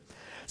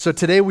So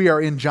today we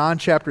are in John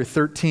chapter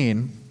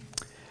 13.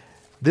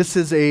 This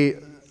is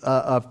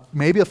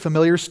maybe a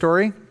familiar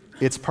story.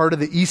 It's part of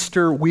the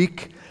Easter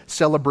week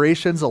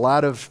celebrations. A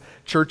lot of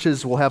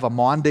churches will have a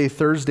Maundy,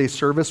 Thursday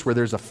service where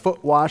there's a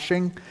foot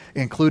washing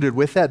included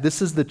with that.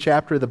 This is the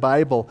chapter of the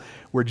Bible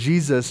where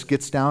Jesus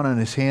gets down on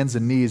his hands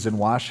and knees and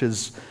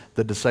washes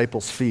the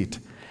disciples' feet.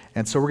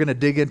 And so we're going to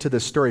dig into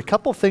this story. A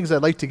couple things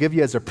I'd like to give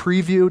you as a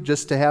preview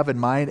just to have in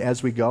mind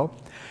as we go.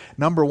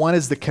 Number one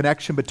is the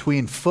connection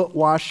between foot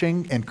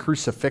washing and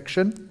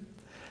crucifixion.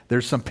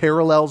 There's some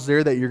parallels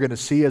there that you're going to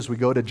see as we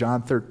go to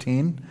John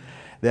 13.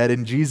 That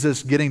in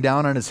Jesus getting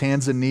down on his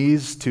hands and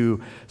knees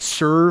to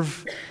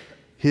serve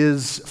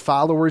his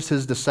followers,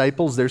 his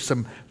disciples, there's a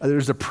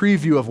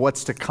preview of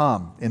what's to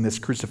come in this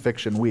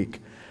crucifixion week.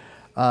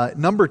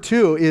 Number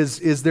two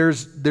is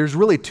there's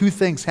really two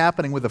things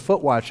happening with the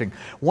foot washing.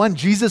 One,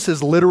 Jesus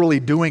is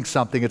literally doing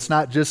something. It's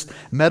not just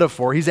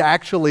metaphor. He's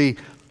actually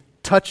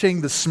touching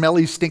the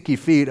smelly, stinky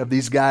feet of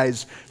these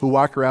guys who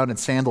walk around in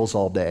sandals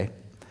all day.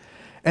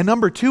 And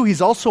number two,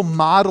 he's also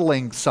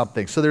modeling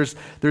something. So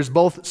there's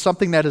both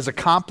something that is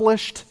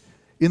accomplished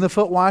in the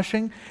foot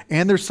washing,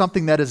 and there's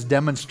something that is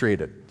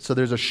demonstrated. So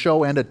there's a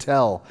show and a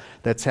tell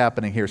that's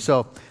happening here.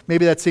 So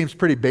maybe that seems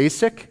pretty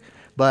basic,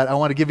 but I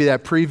want to give you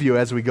that preview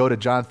as we go to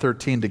John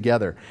 13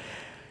 together.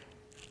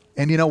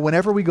 And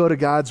whenever we go to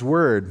God's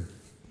Word,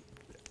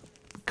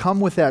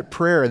 come with that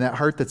prayer and that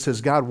heart that says,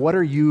 God, what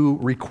are you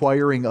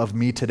requiring of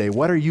me today?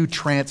 What are you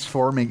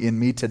transforming in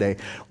me today?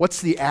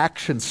 What's the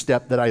action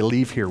step that I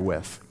leave here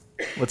with?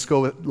 Let's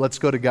go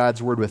to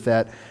God's Word with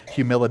that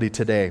humility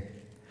today.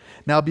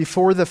 Now,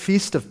 before the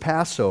feast of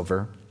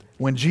Passover,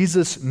 when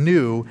Jesus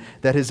knew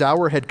that his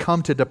hour had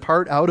come to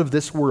depart out of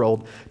this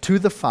world to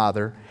the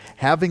Father,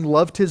 having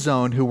loved his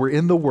own who were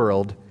in the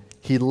world,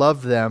 he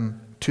loved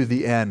them to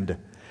the end.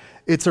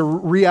 It's a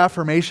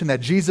reaffirmation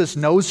that Jesus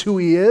knows who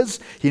he is.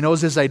 He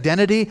knows his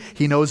identity.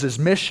 He knows his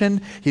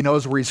mission. He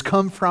knows where he's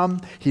come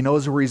from. He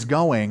knows where he's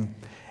going.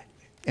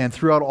 And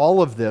throughout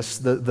all of this,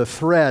 the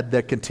thread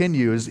that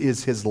continues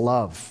is his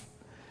love.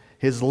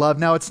 His love.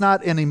 Now, it's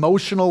not an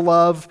emotional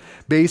love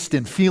based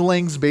in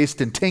feelings,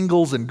 based in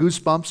tingles and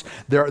goosebumps.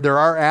 There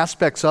are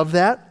aspects of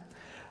that.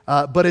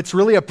 But it's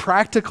really a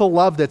practical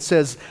love that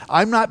says,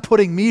 I'm not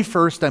putting me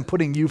first, I'm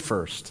putting you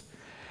first.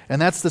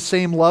 And that's the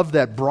same love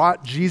that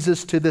brought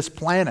Jesus to this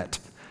planet,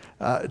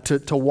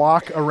 to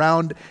walk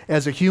around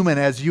as a human,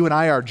 as you and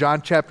I are.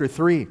 John chapter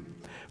 3.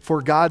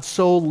 For God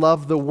so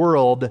loved the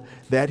world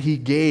that he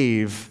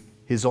gave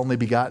his only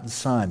begotten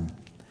Son,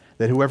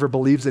 that whoever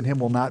believes in him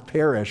will not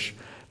perish,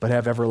 but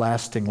have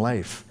everlasting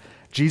life.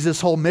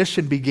 Jesus' whole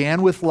mission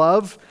began with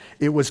love.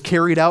 It was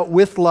carried out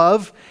with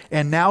love.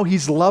 And now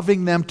he's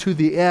loving them to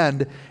the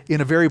end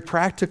in a very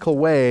practical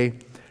way,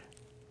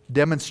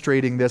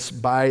 demonstrating this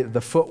by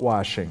the foot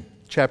washing.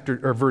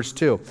 Verse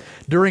 2.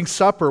 During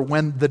supper,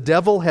 when the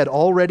devil had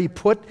already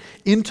put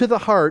into the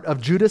heart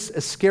of Judas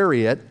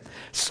Iscariot,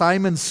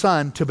 Simon's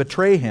son, to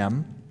betray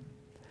him,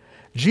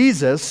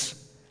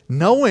 Jesus,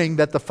 knowing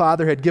that the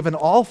Father had given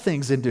all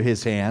things into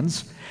his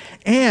hands,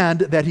 and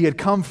that he had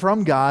come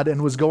from God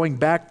and was going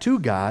back to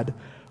God,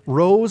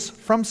 rose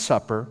from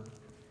supper.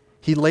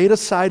 He laid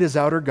aside his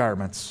outer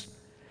garments,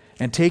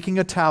 and taking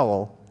a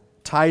towel,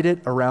 tied it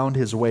around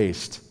his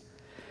waist.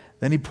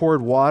 Then he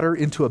poured water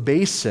into a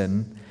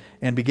basin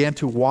and began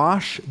to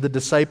wash the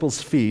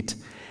disciples' feet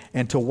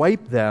and to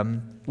wipe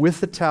them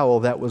with the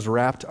towel that was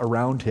wrapped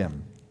around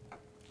him.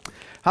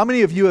 How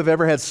many of you have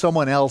ever had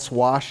someone else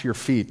wash your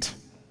feet?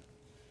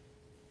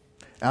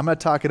 I'm not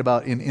talking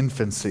about in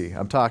infancy.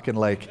 I'm talking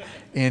like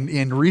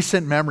in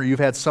recent memory, you've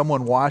had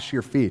someone wash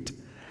your feet.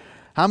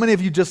 How many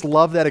of you just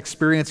love that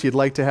experience? You'd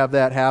like to have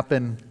that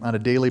happen on a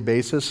daily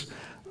basis?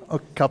 A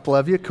couple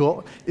of you,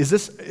 cool. Is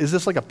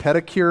this like a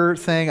pedicure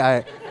thing?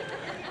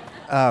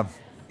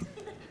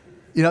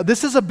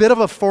 This is a bit of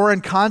a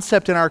foreign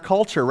concept in our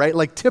culture, right?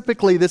 Like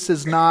typically this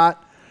is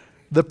not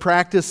the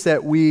practice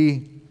that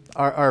we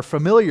are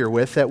familiar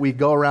with, that we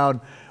go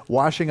around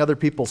washing other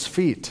people's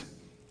feet.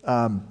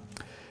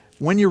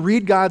 When you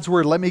read God's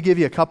Word, let me give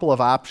you a couple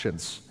of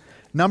options.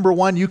 Number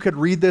one, you could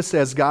read this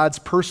as God's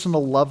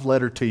personal love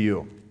letter to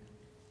you.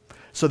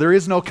 So there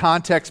is no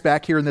context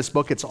back here in this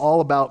book. It's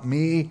all about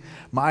me,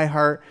 my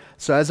heart.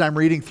 So as I'm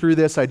reading through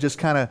this, I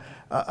just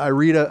I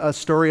read a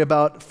story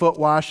about foot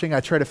washing. I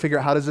try to figure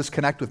out, how does this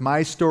connect with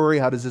my story?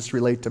 How does this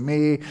relate to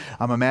me?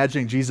 I'm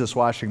imagining Jesus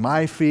washing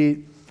my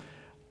feet.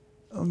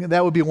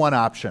 That would be one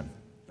option.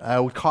 I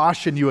would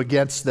caution you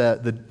against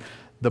the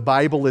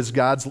Bible is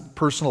God's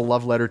personal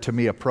love letter to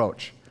me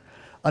approach.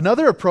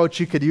 Another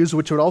approach you could use,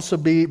 which would also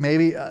be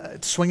maybe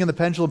swinging the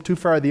pendulum too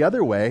far the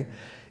other way,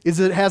 is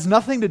it has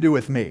nothing to do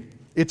with me.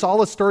 It's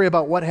all a story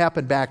about what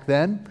happened back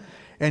then,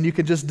 and you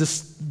can just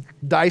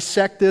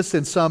dissect this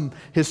in some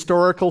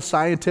historical,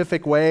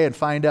 scientific way and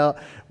find out,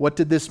 what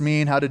did this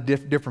mean? How did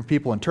different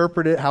people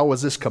interpret it? How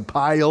was this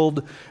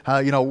compiled?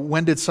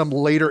 When did some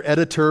later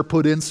editor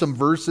put in some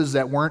verses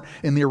that weren't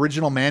in the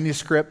original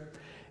manuscript?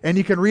 And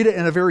you can read it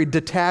in a very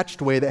detached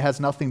way that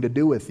has nothing to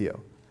do with you.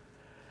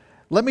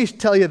 Let me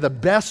tell you the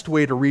best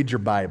way to read your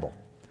Bible.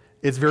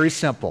 It's very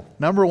simple.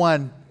 Number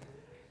one,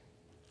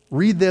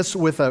 read this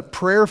with a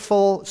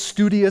prayerful,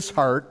 studious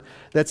heart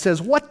that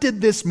says, what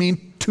did this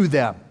mean to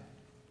them?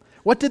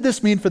 What did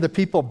this mean for the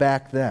people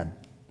back then?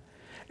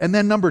 And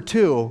then number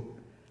two,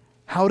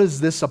 how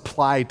does this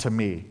apply to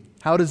me?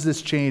 How does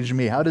this change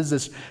me? How does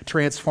this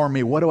transform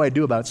me? What do I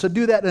do about it? So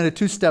do that in a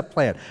two-step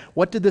plan.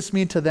 What did this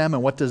mean to them,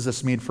 and what does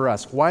this mean for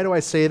us? Why do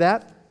I say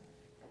that?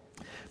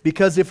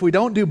 Because if we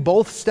don't do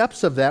both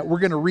steps of that, we're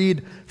going to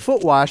read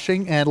foot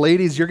washing, and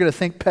ladies, you're going to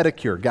think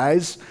pedicure.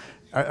 Guys,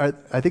 I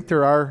think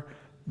there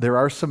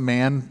are some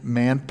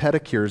man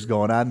pedicures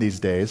going on these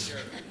days.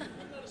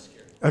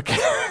 Okay.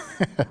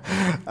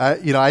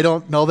 I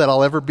don't know that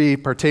I'll ever be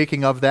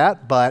partaking of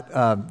that,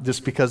 but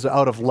just because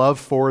out of love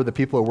for the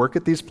people who work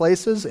at these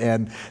places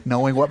and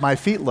knowing what my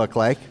feet look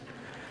like.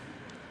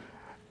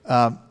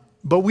 But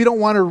we don't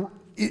want to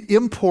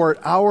import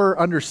our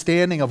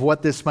understanding of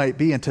what this might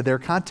be into their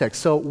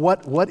context. So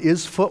what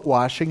is foot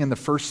washing in the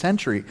first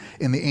century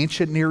in the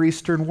ancient Near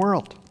Eastern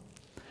world?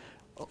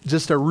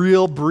 Just a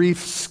real brief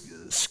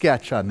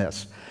sketch on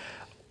this.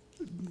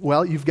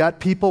 Well, you've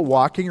got people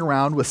walking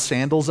around with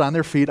sandals on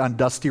their feet on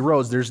dusty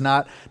roads. There's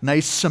not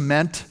nice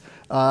cement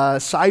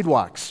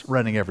sidewalks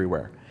running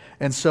everywhere.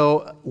 And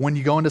so when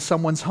you go into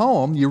someone's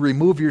home, you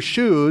remove your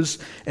shoes,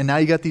 and now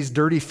you got these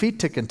dirty feet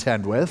to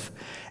contend with.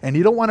 And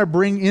you don't want to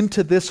bring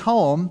into this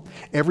home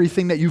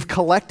everything that you've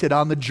collected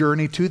on the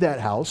journey to that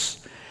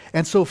house.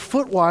 And so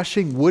foot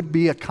washing would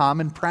be a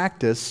common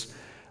practice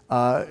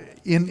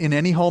in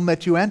any home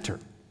that you enter.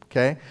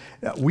 Okay?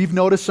 We've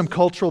noticed some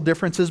cultural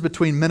differences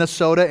between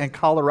Minnesota and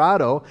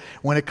Colorado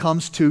when it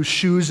comes to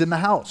shoes in the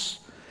house.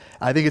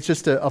 I think it's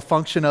just a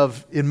function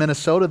of, in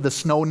Minnesota, the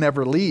snow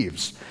never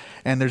leaves.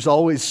 And there's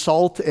always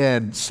salt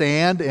and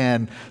sand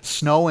and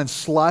snow and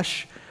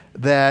slush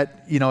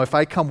that, if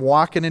I come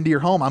walking into your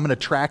home, I'm going to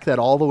track that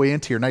all the way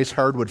into your nice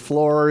hardwood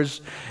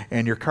floors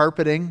and your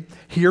carpeting.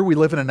 Here we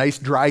live in a nice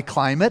dry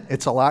climate.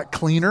 It's a lot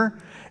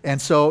cleaner.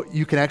 And so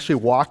you can actually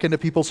walk into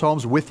people's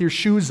homes with your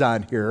shoes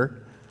on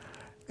here.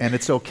 And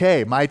it's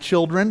okay. My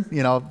children,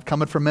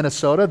 coming from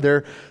Minnesota,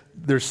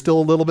 there's still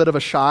a little bit of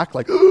a shock,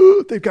 like,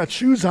 oh, they've got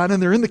shoes on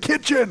and they're in the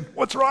kitchen.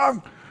 What's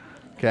wrong?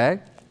 Okay?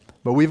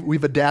 But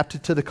we've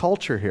adapted to the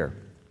culture here.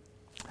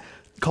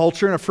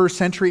 Culture in a first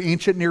century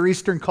ancient Near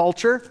Eastern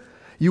culture,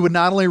 you would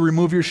not only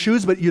remove your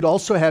shoes, but you'd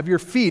also have your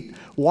feet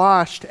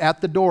washed at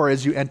the door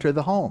as you enter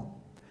the home.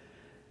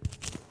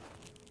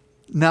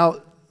 Now,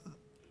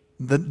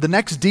 the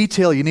next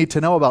detail you need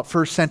to know about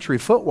first century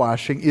foot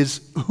washing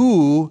is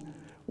who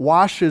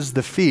washes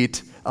the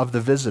feet of the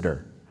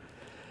visitor.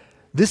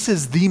 This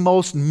is the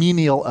most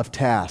menial of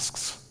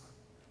tasks.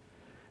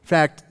 In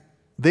fact,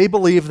 they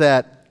believe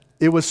that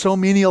it was so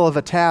menial of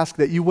a task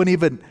that you wouldn't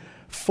even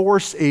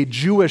force a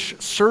Jewish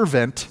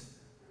servant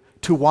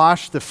to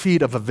wash the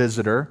feet of a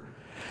visitor.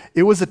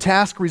 It was a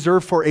task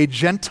reserved for a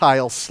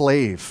Gentile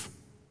slave.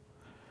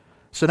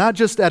 So not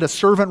just at a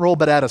servant role,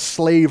 but at a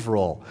slave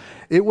role.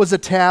 It was a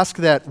task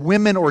that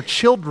women or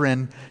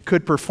children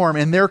could perform.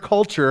 In their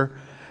culture,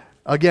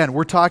 again,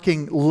 we're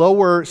talking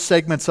lower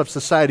segments of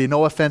society,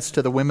 no offense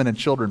to the women and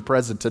children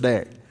present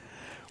today.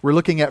 We're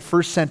looking at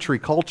first century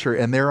culture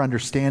and their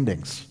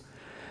understandings.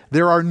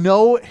 There are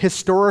no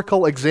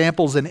historical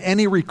examples in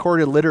any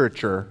recorded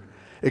literature,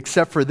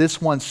 except for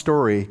this one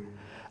story,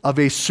 of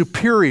a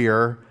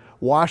superior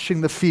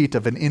washing the feet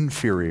of an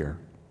inferior.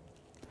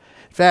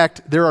 In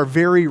fact, there are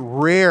very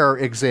rare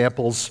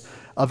examples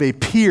of a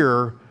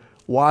peer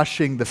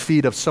washing the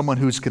feet of someone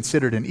who's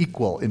considered an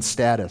equal in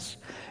status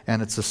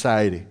and in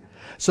society.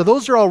 So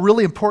those are all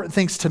really important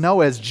things to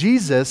know as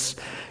Jesus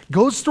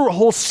goes through a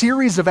whole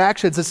series of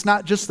actions. It's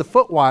not just the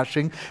foot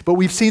washing, but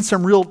we've seen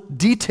some real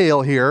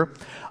detail here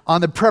on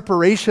the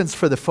preparations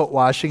for the foot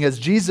washing as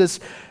Jesus,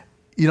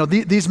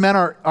 these men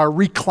are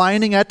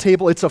reclining at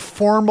table. It's a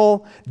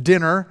formal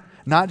dinner,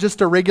 not just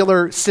a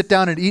regular sit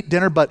down and eat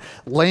dinner, but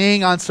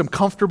laying on some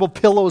comfortable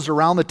pillows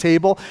around the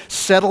table,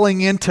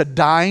 settling in to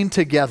dine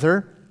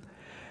together.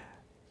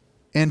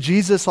 And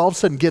Jesus all of a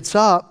sudden gets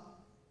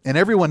up, and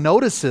everyone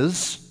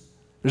notices.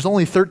 There's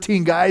only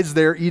 13 guys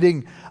there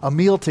eating a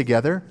meal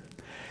together.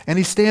 And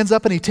he stands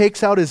up and he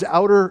takes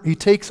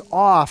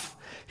off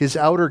his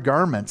outer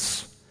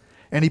garments.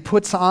 And he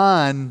puts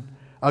on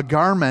a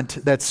garment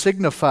that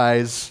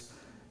signifies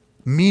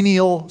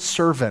menial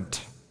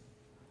servant,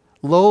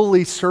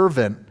 lowly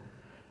servant,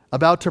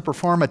 about to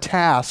perform a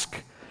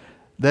task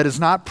that is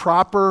not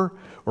proper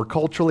or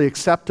culturally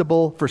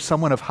acceptable for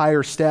someone of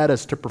higher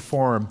status to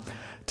perform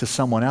to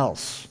someone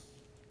else.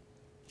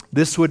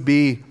 This would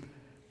be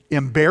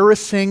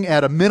embarrassing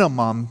at a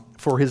minimum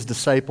for his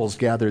disciples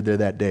gathered there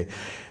that day.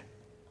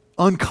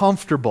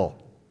 Uncomfortable.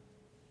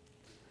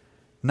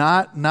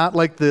 Not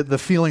like the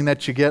feeling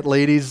that you get,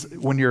 ladies,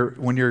 when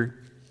you're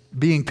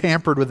being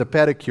pampered with a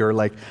pedicure,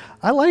 like,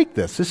 I like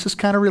this. This is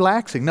kind of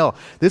relaxing. No,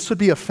 this would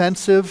be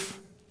offensive,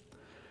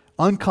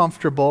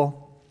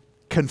 uncomfortable,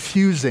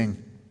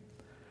 confusing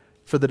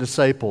for the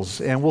disciples.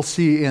 And we'll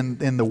see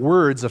in the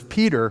words of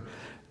Peter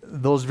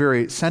those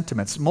very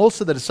sentiments.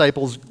 Most of the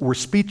disciples were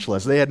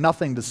speechless. They had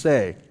nothing to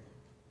say.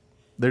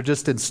 They're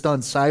just in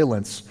stunned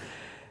silence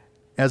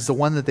as the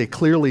one that they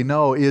clearly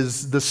know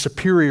is the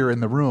superior in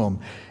the room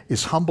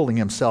is humbling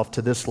himself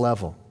to this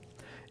level.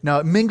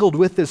 Now, mingled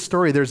with this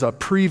story, there's a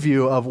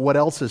preview of what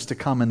else is to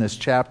come in this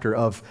chapter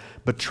of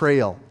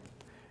betrayal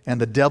and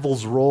the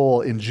devil's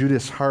role in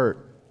Judas'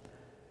 heart.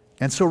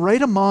 And so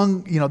right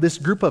among, this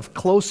group of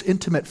close,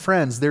 intimate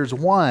friends, there's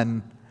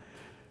one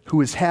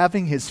who is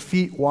having his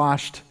feet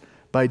washed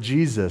by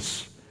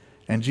Jesus,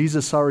 and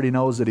Jesus already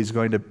knows that he's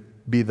going to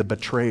be the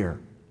betrayer.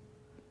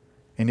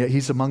 And yet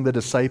he's among the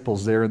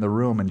disciples there in the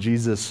room, and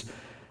Jesus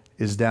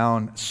is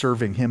down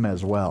serving him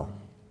as well.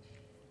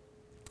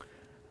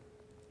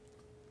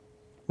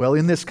 Well,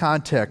 in this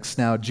context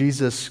now,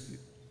 Jesus,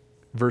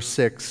 verse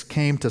 6,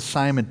 came to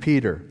Simon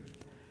Peter,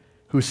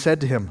 who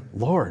said to him,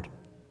 "Lord,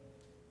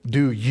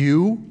 do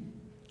you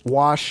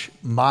wash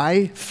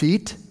my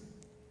feet?"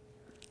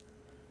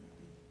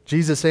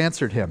 Jesus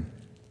answered him,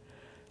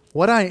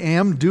 "What I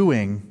am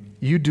doing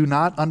you do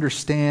not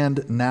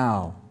understand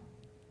now,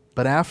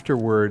 but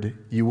afterward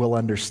you will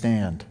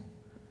understand."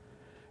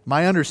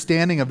 My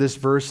understanding of this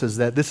verse is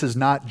that this is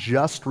not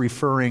just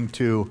referring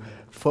to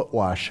foot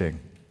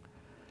washing.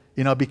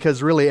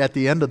 Because really at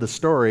the end of the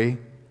story,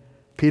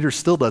 Peter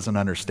still doesn't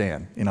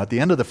understand. At the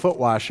end of the foot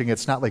washing,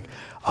 it's not like,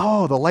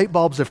 oh, the light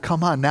bulbs have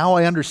come on. Now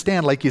I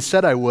understand, like you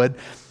said I would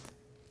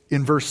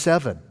in verse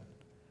 7.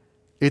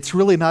 It's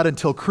really not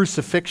until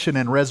crucifixion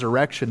and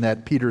resurrection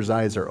that Peter's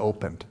eyes are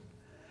opened.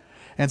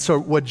 And so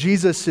what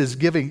Jesus is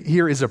giving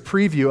here is a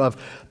preview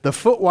of the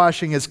foot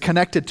washing is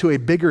connected to a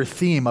bigger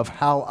theme of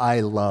how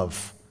I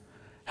love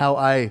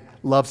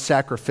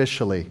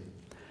sacrificially,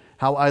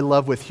 how I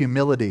love with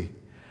humility,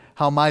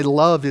 how my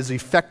love is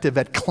effective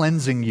at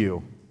cleansing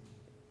you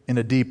in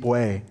a deep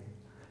way.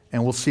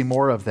 And we'll see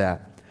more of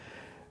that.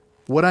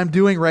 What I'm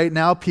doing right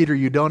now, Peter,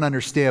 you don't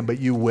understand, but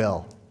you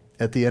will.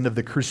 At the end of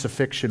the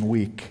crucifixion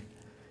week,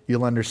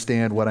 you'll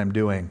understand what I'm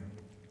doing.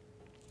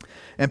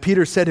 And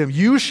Peter said to him,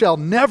 "You shall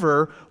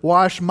never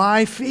wash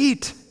my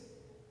feet."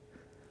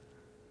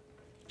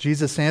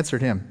 Jesus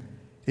answered him,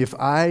 "If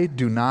I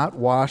do not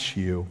wash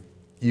you,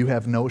 you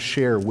have no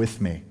share with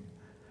me."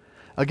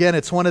 Again,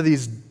 it's one of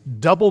these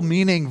double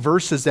meaning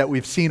verses that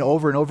we've seen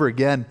over and over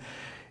again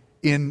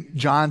in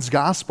John's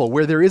gospel,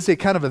 where there is a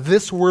kind of a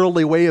this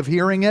worldly way of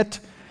hearing it,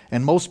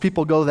 and most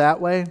people go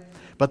that way.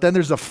 But then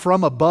there's a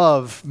from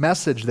above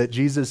message that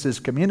Jesus is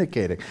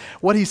communicating.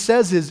 What he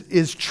says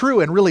is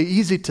true and really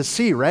easy to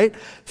see, right?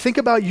 Think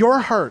about your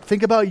heart.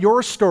 Think about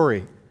your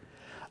story.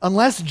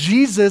 Unless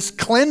Jesus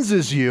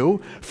cleanses you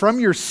from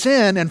your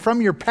sin and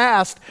from your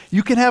past,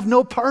 you can have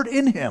no part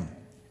in him.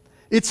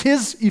 It's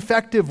his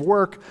effective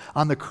work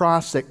on the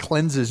cross that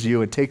cleanses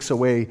you and takes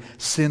away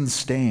sin's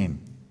stain.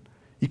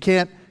 You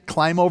can't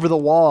climb over the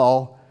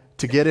wall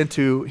to get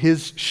into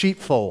his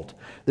sheepfold.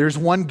 There's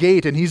one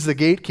gate, and he's the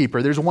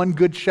gatekeeper. There's one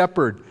good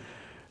shepherd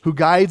who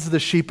guides the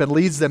sheep and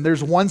leads them.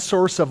 There's one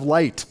source of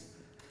light.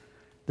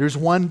 There's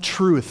one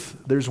truth.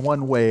 There's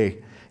one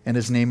way, and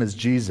his name is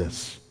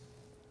Jesus.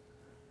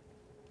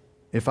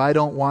 If I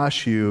don't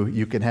wash you,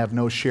 you can have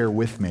no share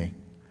with me.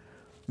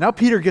 Now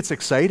Peter gets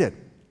excited,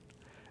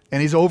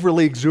 and he's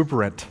overly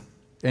exuberant,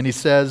 and he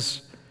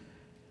says,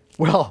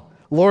 "Well,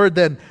 Lord,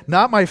 then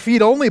not my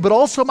feet only, but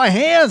also my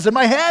hands and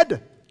my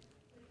head."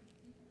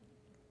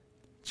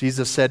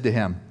 Jesus said to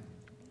him,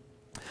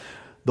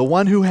 "The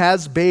one who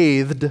has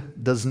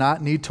bathed does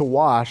not need to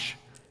wash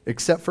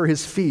except for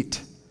his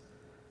feet,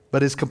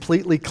 but is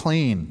completely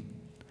clean.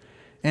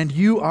 And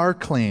you are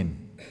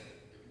clean,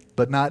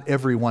 but not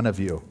every one of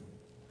you."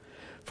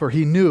 For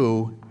he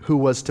knew who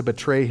was to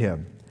betray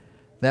him.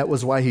 That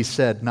was why he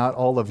said, "Not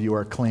all of you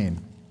are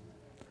clean."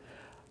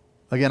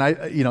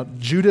 Again,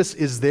 Judas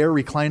is there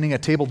reclining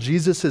at table.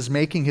 Jesus is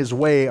making his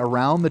way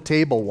around the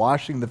table,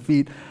 washing the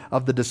feet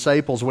of the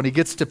disciples. When he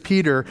gets to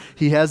Peter,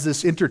 he has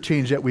this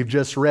interchange that we've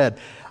just read.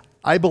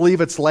 I believe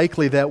it's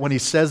likely that when he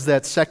says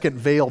that second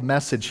veiled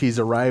message, he's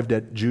arrived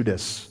at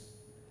Judas.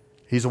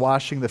 He's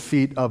washing the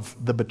feet of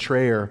the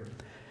betrayer.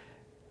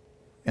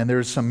 And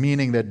there's some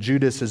meaning that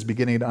Judas is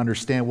beginning to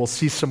understand. We'll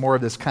see some more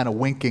of this kind of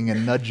winking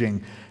and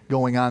nudging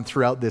going on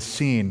throughout this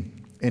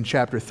scene in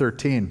chapter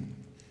 13.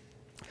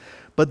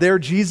 But there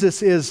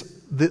Jesus is,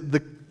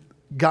 the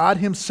God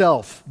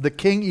himself, the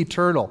King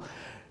eternal,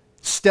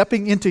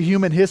 stepping into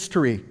human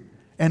history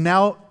and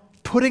now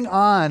putting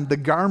on the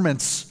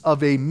garments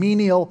of a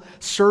menial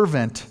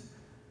servant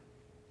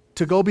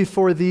to go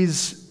before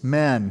these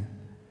men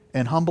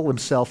and humble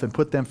himself and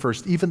put them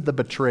first, even the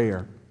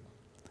betrayer.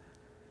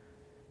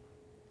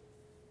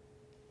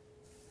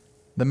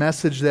 The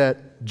message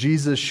that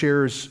Jesus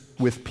shares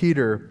with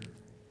Peter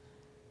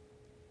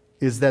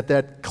is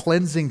that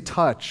cleansing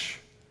touch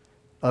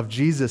of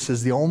Jesus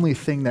is the only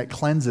thing that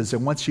cleanses.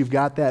 And once you've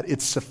got that,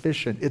 it's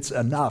sufficient. It's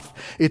enough.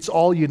 It's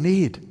all you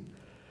need.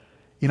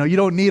 You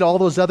don't need all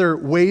those other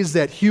ways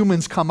that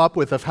humans come up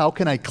with of how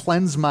can I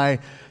cleanse my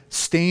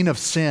stain of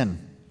sin?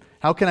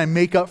 How can I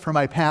make up for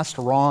my past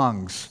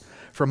wrongs,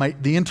 for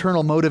the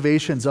internal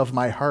motivations of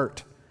my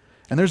heart?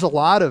 And there's a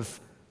lot of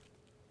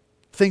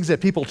things that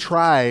people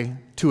try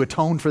to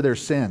atone for their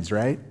sins,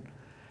 right?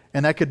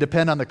 And that could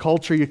depend on the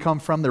culture you come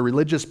from, the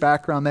religious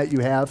background that you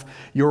have,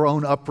 your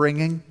own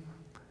upbringing.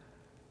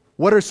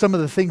 What are some of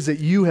the things that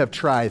you have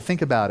tried?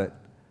 Think about it.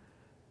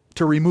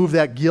 To remove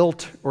that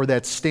guilt or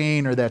that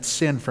stain or that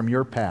sin from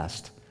your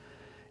past.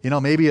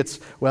 Maybe it's,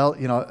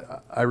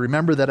 I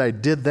remember that I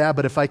did that,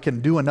 but if I can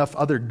do enough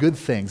other good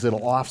things,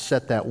 it'll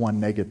offset that one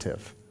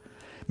negative.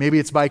 Maybe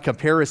it's by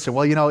comparison.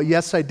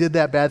 Yes, I did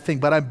that bad thing,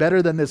 but I'm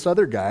better than this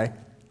other guy.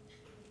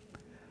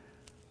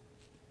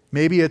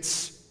 Maybe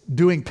it's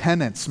doing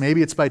penance.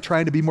 Maybe it's by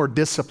trying to be more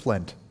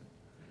disciplined.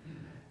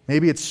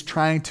 Maybe it's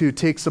trying to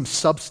take some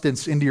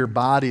substance into your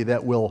body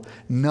that will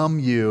numb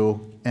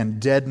you and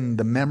deaden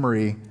the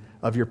memory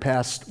of your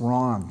past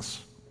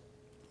wrongs.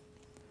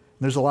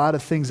 There's a lot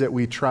of things that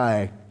we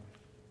try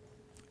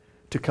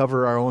to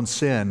cover our own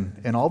sin,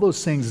 and all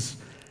those things,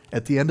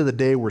 at the end of the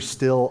day, we're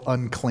still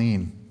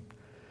unclean.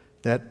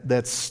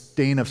 That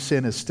stain of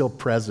sin is still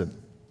present.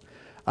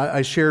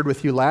 I shared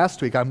with you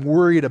last week, I'm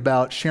worried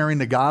about sharing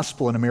the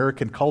gospel in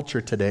American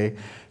culture today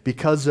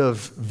because of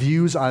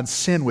views on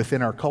sin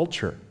within our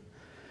culture.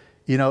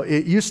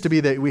 It used to be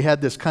that we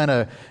had this kind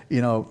of,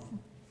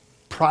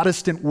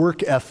 Protestant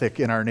work ethic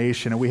in our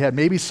nation, and we had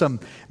maybe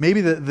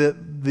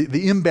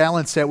the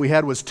imbalance that we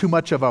had was too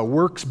much of a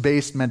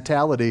works-based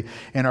mentality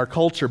in our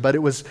culture, but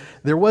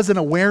there was an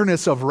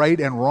awareness of right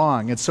and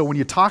wrong. And so when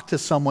you talk to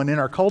someone in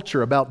our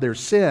culture about their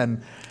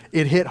sin,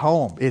 it hit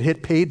home, it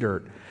hit pay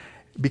dirt,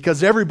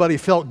 because everybody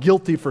felt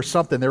guilty for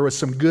something. There was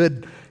some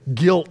good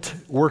guilt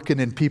working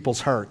in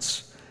people's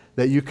hearts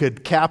that you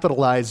could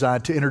capitalize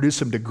on to introduce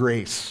them to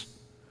grace.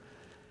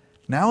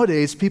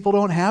 Nowadays, people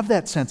don't have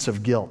that sense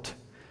of guilt.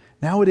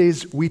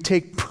 Nowadays, we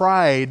take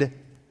pride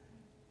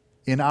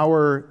in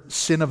our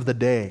sin of the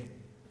day.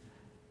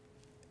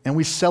 And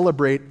we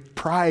celebrate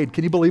pride.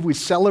 Can you believe we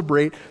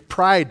celebrate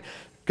pride?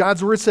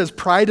 God's word says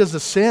pride is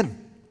a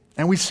sin.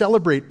 And we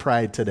celebrate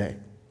pride today.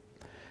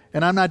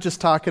 And I'm not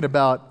just talking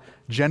about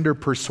gender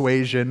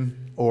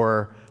persuasion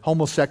or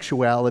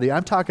homosexuality.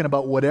 I'm talking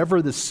about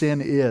whatever the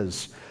sin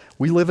is.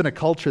 We live in a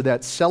culture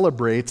that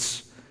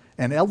celebrates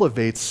and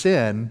elevates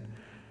sin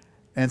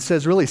and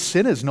says, really,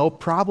 sin is no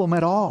problem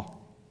at all.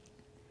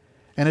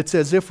 And it's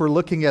as if we're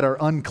looking at our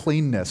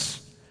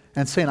uncleanness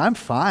and saying, I'm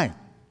fine.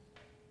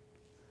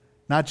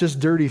 Not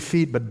just dirty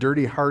feet, but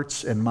dirty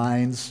hearts and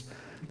minds,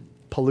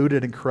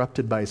 polluted and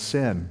corrupted by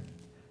sin.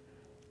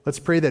 Let's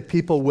pray that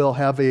people will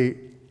have a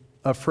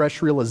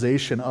fresh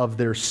realization of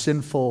their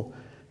sinful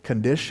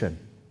condition,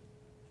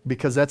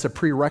 because that's a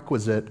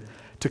prerequisite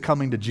to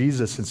coming to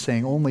Jesus and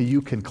saying, only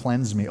you can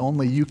cleanse me,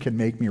 only you can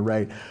make me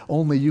right,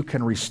 only you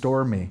can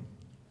restore me.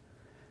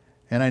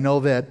 And I know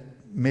that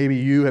maybe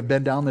you have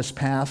been down this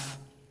path,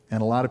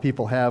 and a lot of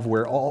people have,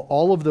 where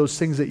all of those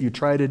things that you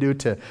try to do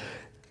to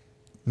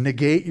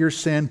negate your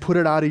sin, put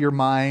it out of your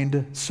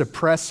mind,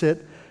 suppress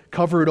it,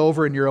 cover it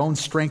over in your own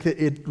strength,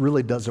 it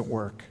really doesn't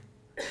work.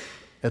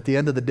 At the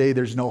end of the day,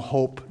 there's no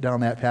hope down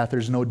that path.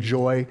 There's no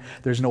joy.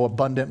 There's no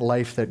abundant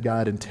life that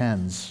God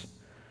intends.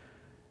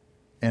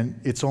 And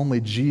it's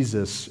only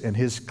Jesus and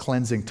his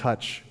cleansing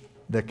touch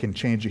that can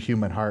change a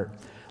human heart.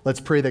 Let's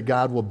pray that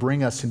God will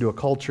bring us into a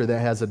culture that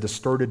has a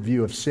distorted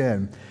view of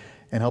sin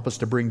and help us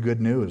to bring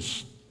good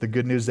news. The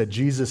good news that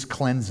Jesus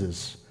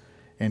cleanses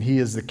and he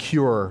is the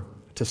cure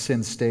to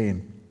sin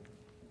stain.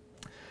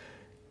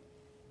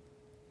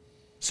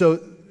 So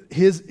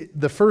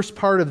the first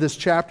part of this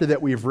chapter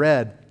that we've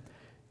read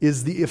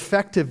is the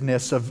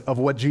effectiveness of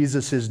what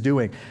Jesus is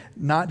doing.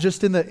 Not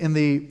just in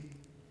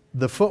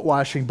the foot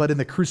washing, but in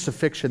the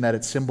crucifixion that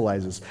it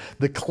symbolizes.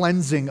 The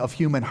cleansing of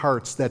human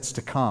hearts that's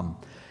to come.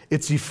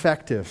 It's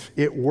effective.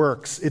 It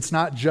works. It's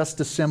not just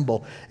a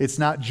symbol. It's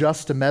not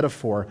just a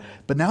metaphor.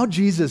 But now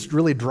Jesus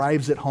really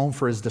drives it home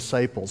for his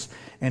disciples.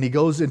 And he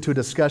goes into a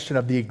discussion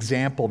of the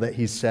example that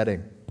he's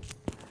setting.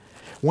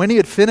 When he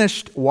had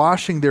finished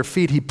washing their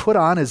feet, he put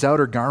on his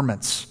outer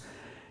garments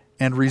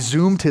and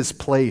resumed his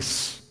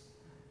place.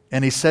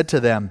 And he said to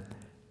them,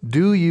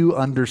 "Do you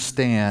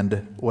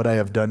understand what I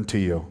have done to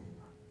you?"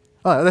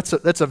 Oh,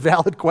 that's a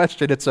valid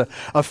question. It's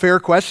a fair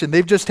question.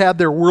 They've just had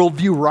their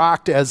worldview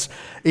rocked as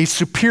a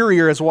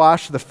superior has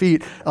washed the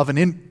feet of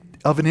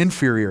an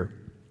inferior.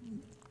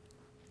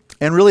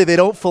 And really they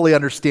don't fully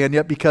understand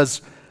yet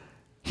because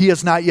he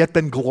has not yet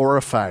been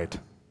glorified.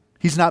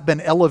 He's not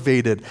been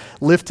elevated,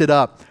 lifted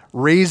up,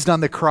 raised on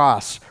the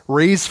cross,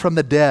 raised from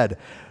the dead,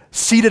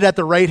 seated at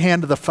the right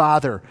hand of the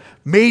Father,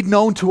 made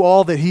known to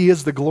all that he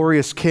is the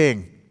glorious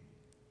King.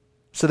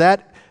 So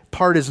that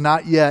part is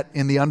not yet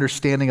in the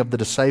understanding of the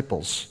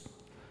disciples.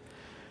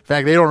 In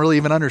fact, they don't really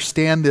even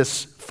understand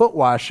this foot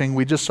washing.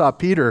 We just saw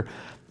Peter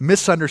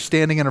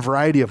misunderstanding in a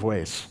variety of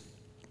ways.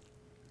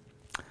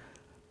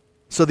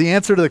 So the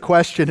answer to the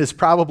question is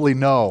probably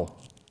no.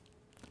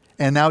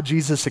 And now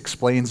Jesus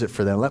explains it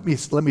for them. Let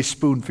me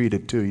spoon feed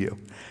it to you.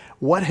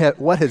 What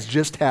has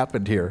just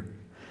happened here?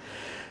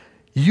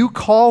 You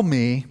call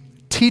me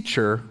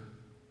teacher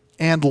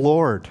and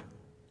Lord,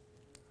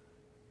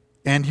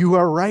 and you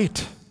are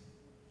right.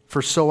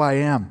 For so I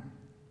am.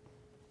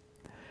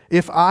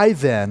 If I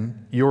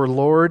then, your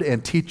Lord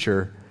and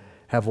teacher,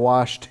 have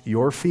washed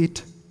your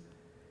feet,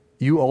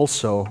 you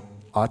also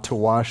ought to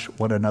wash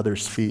one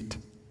another's feet.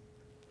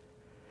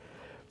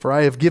 For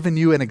I have given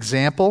you an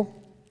example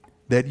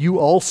that you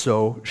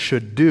also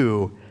should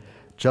do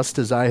just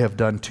as I have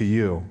done to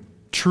you.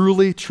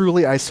 Truly,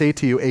 truly, I say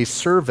to you, a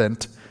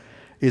servant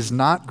is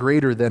not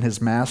greater than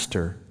his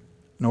master,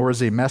 nor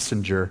is a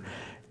messenger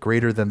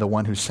greater than the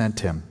one who sent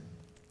him.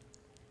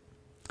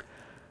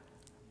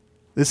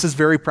 This is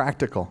very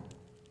practical.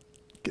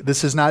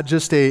 This is not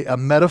just a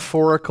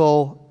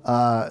metaphorical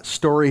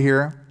story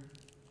here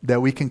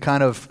that we can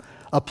kind of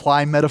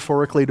apply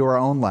metaphorically to our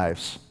own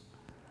lives.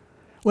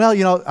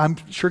 Well, I'm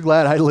sure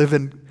glad I live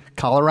in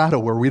Colorado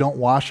where we don't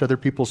wash other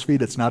people's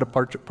feet. It's not a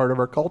part of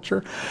our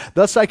culture.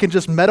 Thus, I can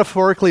just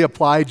metaphorically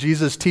apply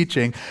Jesus'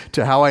 teaching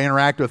to how I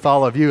interact with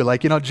all of you.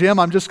 Like, Jim,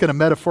 I'm just going to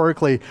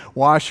metaphorically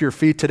wash your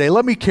feet today.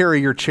 Let me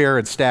carry your chair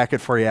and stack it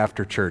for you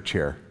after church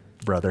here,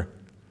 brother.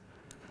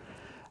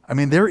 I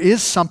mean, there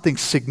is something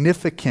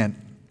significant,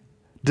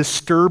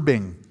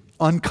 disturbing,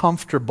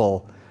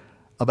 uncomfortable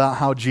about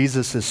how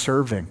Jesus is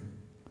serving.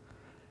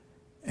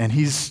 And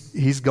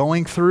he's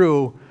going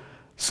through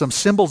some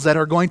symbols that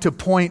are going to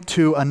point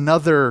to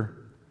another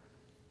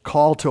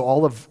call to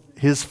all of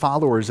his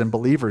followers and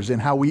believers in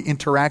how we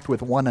interact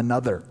with one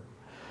another.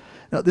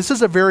 Now, this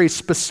is a very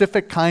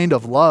specific kind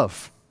of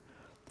love.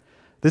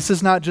 This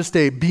is not just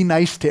a be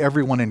nice to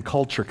everyone in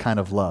culture kind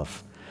of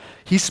love.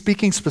 He's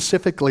speaking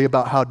specifically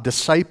about how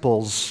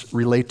disciples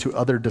relate to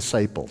other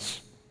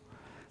disciples.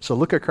 So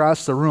look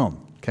across the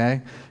room,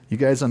 okay? You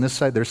guys on this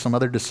side, there's some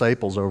other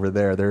disciples over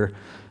there. They're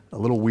a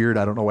little weird.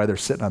 I don't know why they're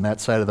sitting on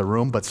that side of the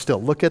room, but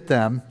still, look at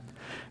them.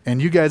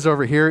 And you guys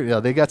over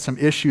here, they got some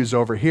issues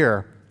over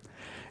here.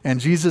 And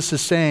Jesus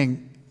is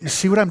saying, you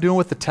see what I'm doing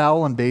with the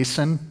towel and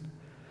basin?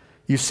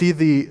 You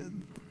see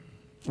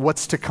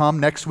what's to come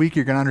next week?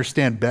 You're going to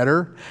understand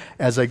better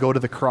as I go to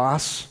the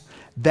cross.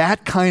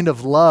 That kind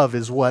of love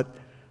is what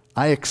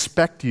I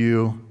expect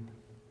you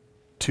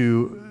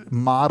to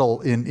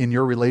model in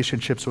your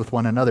relationships with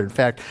one another. In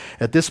fact,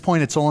 at this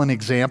point, it's only an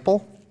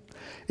example.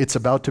 It's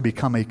about to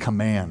become a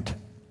command.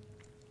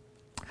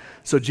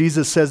 So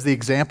Jesus says the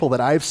example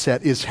that I've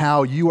set is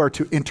how you are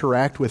to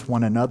interact with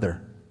one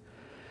another.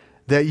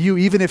 That you,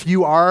 even if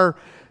you are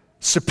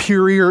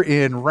superior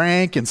in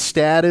rank and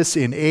status,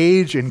 in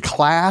age, in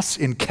class,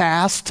 in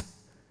caste,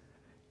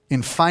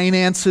 in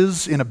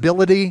finances, in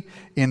ability,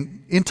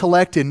 in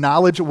intellect, in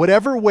knowledge,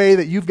 whatever way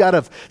that you've got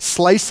of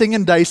slicing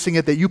and dicing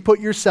it, that you put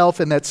yourself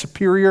in that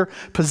superior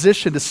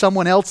position to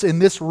someone else in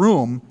this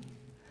room,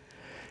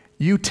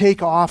 you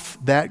take off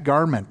that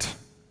garment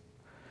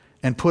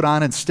and put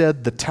on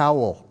instead the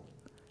towel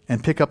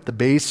and pick up the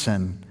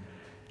basin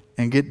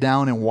and get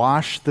down and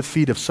wash the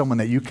feet of someone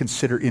that you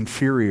consider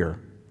inferior.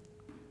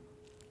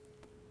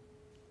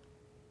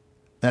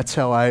 That's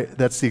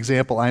the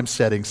example I'm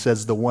setting,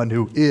 says the one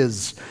who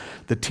is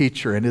the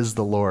teacher and is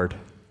the Lord.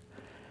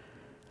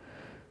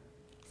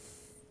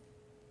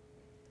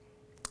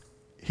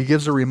 He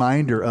gives a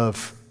reminder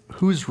of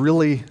who's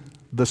really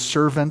the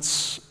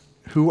servants,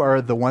 who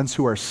are the ones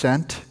who are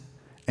sent,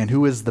 and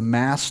who is the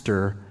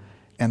master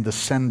and the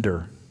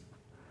sender.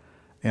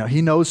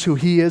 He knows who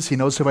he is. He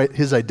knows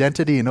his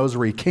identity. He knows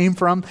where he came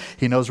from.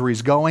 He knows where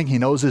he's going. He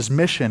knows his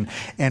mission.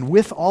 And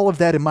with all of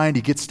that in mind,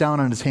 he gets down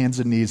on his hands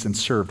and knees and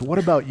served. What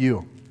about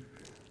you?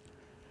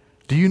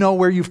 Do you know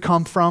where you've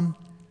come from?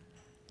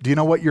 Do you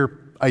know what your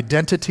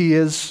identity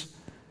is?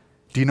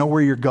 Do you know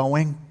where you're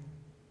going?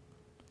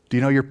 Do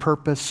you know your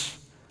purpose?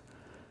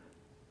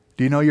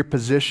 Do you know your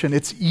position?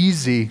 It's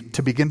easy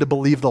to begin to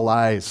believe the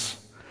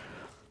lies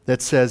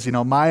that says,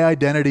 my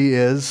identity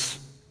is,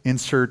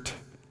 insert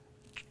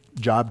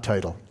job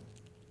title,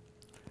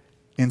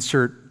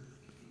 insert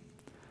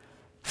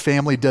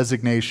family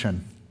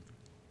designation,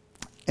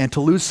 and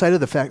to lose sight of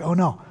the fact, oh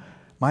no,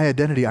 my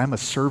identity, I'm a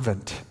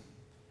servant.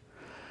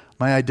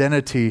 My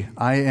identity,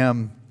 I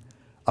am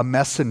a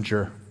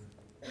messenger.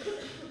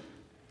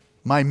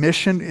 My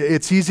mission,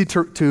 it's easy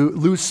to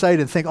lose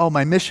sight and think, oh,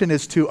 my mission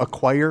is to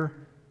acquire,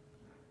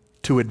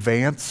 to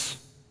advance,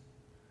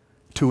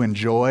 to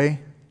enjoy.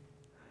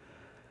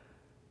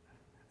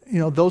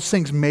 Those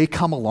things may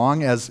come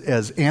along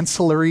as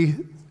ancillary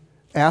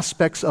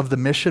aspects of the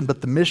mission,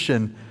 but the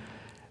mission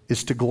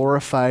is to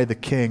glorify the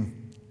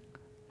King,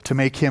 to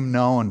make him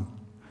known,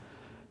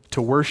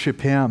 to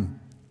worship him,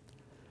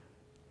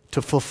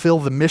 to fulfill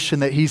the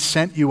mission that he's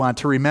sent you on,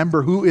 to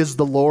remember who is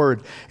the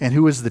Lord and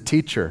who is the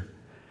teacher.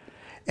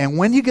 And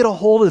when you get a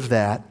hold of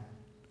that,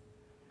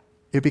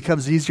 it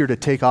becomes easier to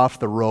take off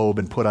the robe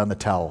and put on the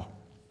towel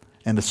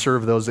and to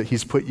serve those that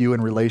he's put you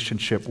in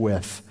relationship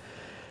with.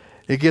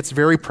 It gets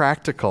very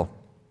practical.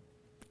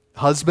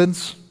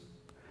 Husbands,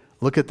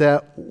 look at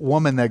that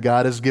woman that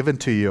God has given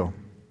to you.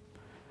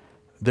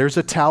 There's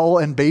a towel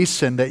and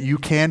basin that you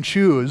can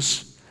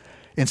choose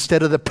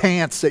instead of the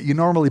pants that you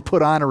normally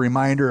put on, a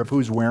reminder of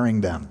who's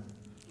wearing them.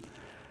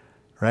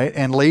 Right?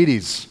 And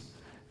ladies,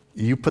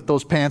 you put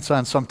those pants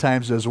on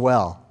sometimes as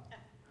well.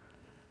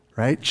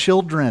 Right?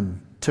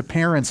 Children to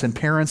parents and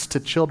parents to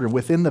children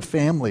within the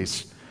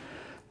families.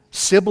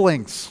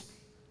 Siblings.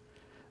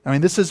 I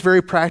mean, this is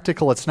very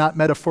practical. It's not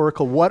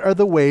metaphorical. What are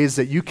the ways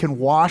that you can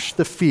wash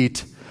the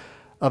feet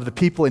of the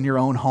people in your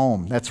own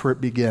home? That's where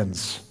it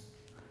begins.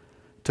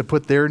 To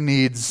put their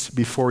needs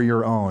before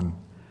your own.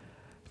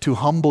 To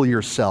humble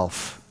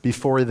yourself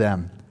before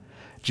them.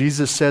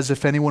 Jesus says,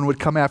 if anyone would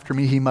come after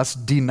me, he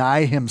must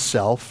deny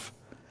himself,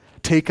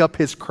 take up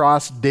his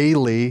cross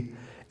daily,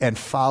 and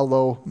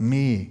follow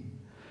me.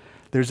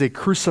 There's a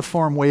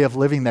cruciform way of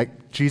living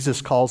that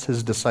Jesus calls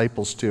his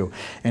disciples to,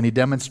 and he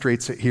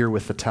demonstrates it here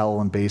with the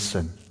towel and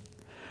basin.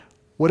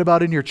 What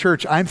about in your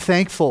church? I'm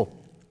thankful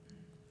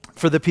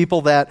for the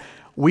people that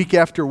week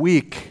after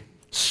week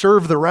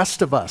serve the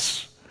rest of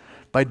us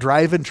by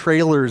driving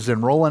trailers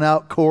and rolling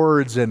out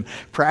cords and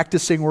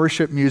practicing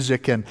worship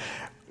music and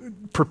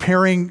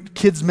preparing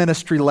kids'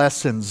 ministry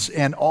lessons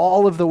and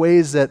all of the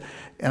ways that,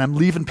 and I'm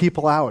leaving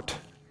people out,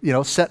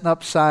 setting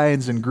up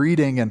signs and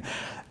greeting and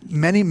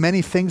many,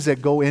 many things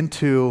that go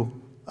into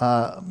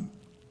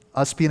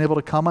us being able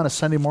to come on a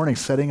Sunday morning,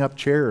 setting up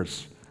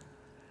chairs.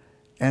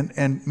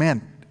 And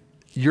man,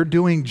 you're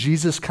doing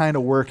Jesus kind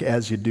of work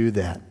as you do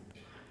that.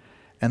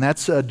 And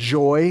that's a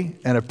joy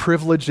and a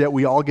privilege that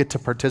we all get to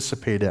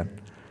participate in.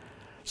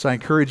 So I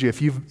encourage you,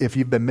 if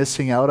you've been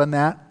missing out on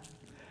that,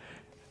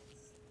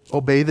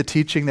 obey the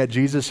teaching that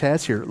Jesus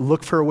has here.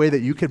 Look for a way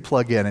that you can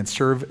plug in and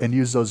serve and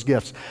use those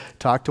gifts.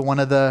 Talk to one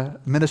of the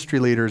ministry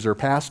leaders or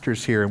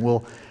pastors here, and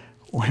we'll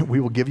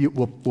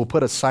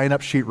put a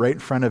sign-up sheet right in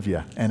front of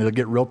you, and it'll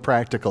get real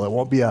practical. It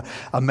won't be a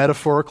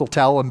metaphorical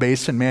towel and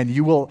basin. Man,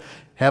 you will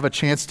have a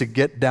chance to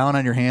get down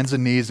on your hands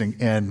and knees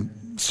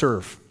and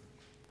serve.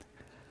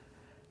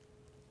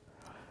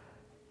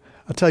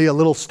 I'll tell you a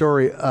little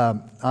story.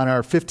 On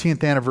our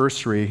 15th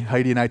anniversary,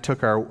 Heidi and I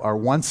took our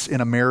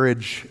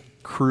once-in-a-marriage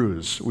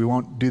cruise. We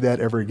won't do that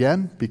ever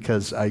again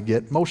because I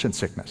get motion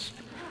sickness.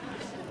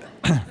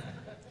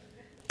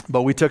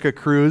 But we took a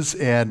cruise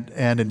and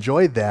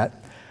enjoyed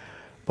that.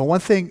 But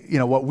one thing,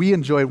 what we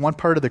enjoyed, one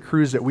part of the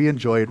cruise that we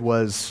enjoyed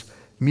was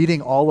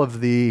meeting all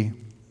of the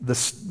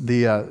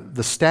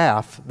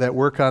staff that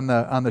work on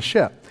the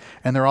ship.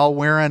 And they're all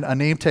wearing a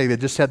name tag that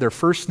just had their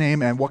first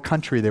name and what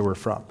country they were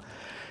from.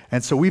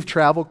 And so we've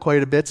traveled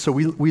quite a bit, so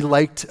we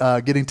liked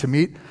getting to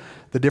meet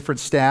the different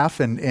staff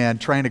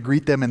and trying to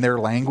greet them in their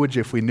language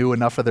if we knew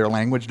enough of their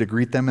language to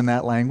greet them in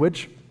that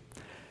language.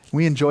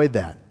 We enjoyed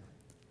that.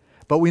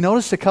 But we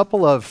noticed a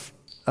couple of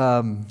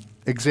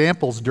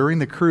examples during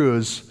the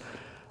cruise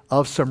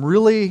of some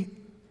really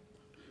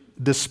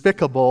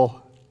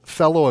despicable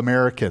fellow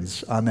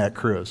Americans on that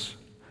cruise.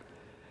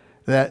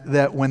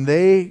 That when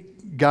they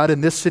got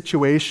in this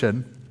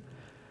situation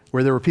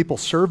where there were people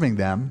serving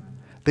them,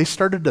 they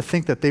started to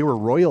think that they were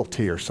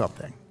royalty or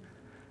something.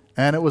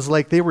 And it was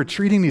like they were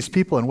treating these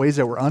people in ways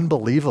that were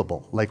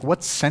unbelievable. Like,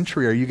 what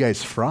century are you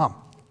guys from?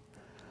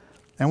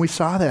 And we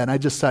saw that, and I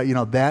just thought,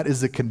 that is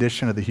the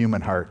condition of the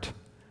human heart.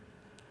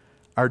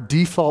 Our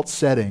default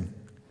setting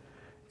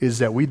is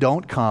that we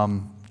don't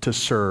come to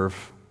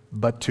serve,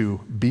 but to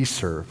be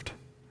served.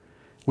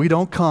 We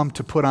don't come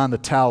to put on the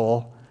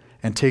towel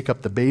and take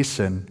up the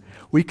basin.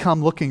 We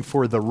come looking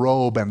for the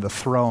robe and the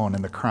throne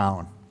and the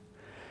crown.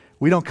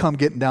 We don't come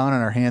getting down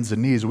on our hands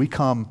and knees. We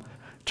come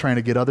trying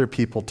to get other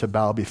people to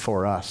bow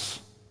before us.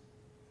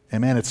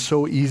 And man, it's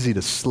so easy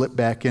to slip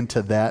back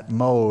into that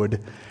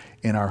mode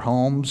in our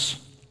homes,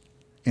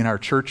 in our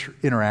church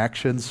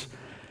interactions.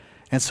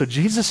 And so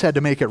Jesus had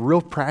to make it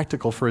real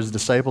practical for his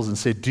disciples and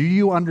say, do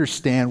you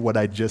understand what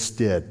I just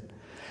did?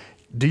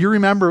 Do you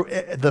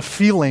remember the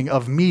feeling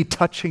of me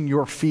touching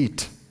your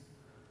feet?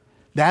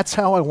 That's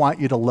how I want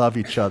you to love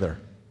each other.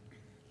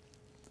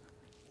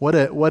 What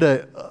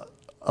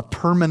a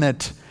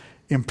permanent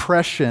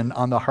impression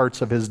on the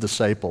hearts of his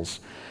disciples.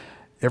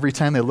 Every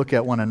time they look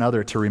at one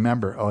another to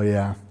remember, oh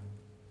yeah,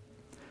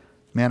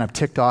 man, I'm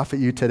ticked off at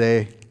you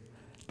today,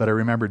 but I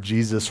remember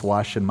Jesus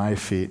washing my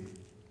feet.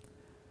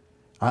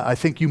 I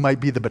think you might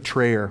be the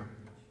betrayer,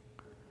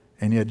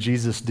 and yet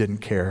Jesus didn't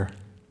care.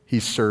 He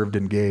served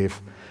and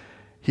gave.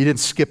 He didn't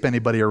skip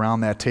anybody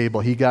around that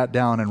table. He got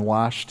down and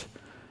washed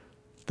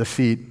the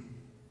feet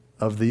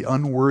of the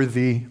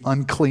unworthy,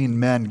 unclean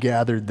men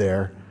gathered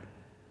there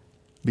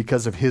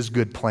because of his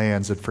good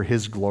plans and for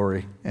his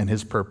glory and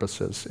his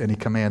purposes. And he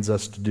commands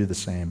us to do the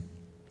same.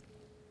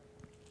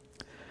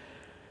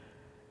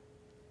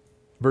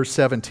 Verse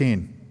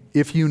 17,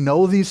 if you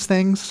know these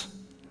things,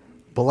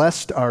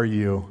 blessed are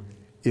you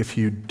if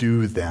you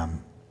do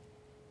them.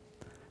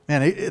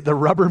 Man, the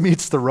rubber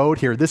meets the road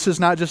here. This is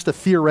not just a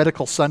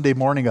theoretical Sunday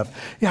morning of,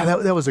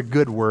 that was a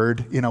good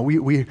word.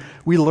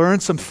 We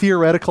learned some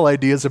theoretical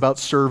ideas about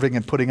serving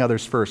and putting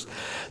others first.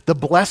 The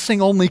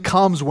blessing only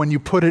comes when you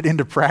put it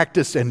into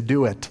practice and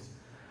do it.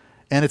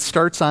 And it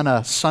starts on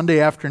a Sunday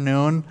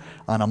afternoon,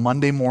 on a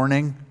Monday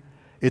morning.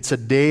 It's a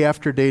day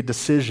after day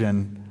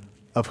decision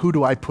of who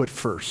do I put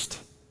first.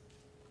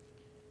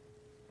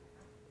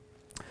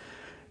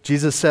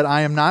 Jesus said,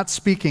 I am not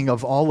speaking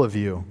of all of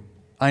you.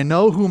 I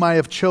know whom I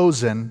have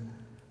chosen,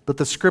 but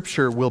the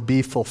scripture will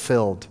be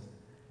fulfilled.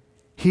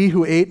 He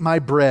who ate my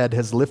bread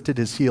has lifted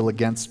his heel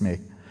against me.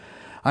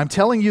 I'm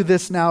telling you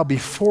this now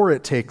before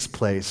it takes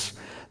place,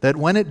 that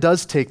when it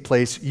does take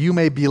place, you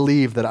may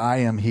believe that I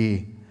am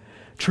he.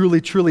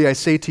 Truly, truly, I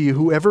say to you,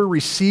 whoever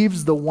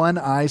receives the one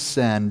I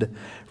send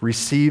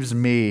receives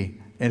me,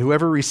 and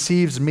whoever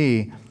receives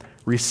me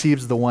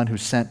receives the one who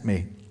sent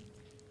me."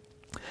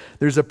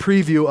 There's a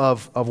preview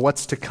of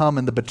what's to come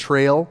in the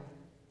betrayal.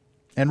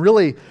 And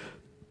really,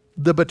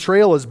 the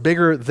betrayal is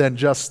bigger than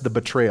just the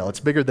betrayal. It's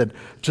bigger than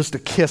just a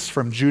kiss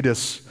from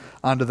Judas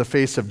onto the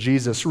face of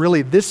Jesus.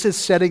 Really, this is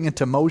setting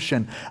into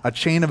motion a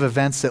chain of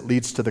events that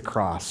leads to the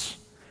cross.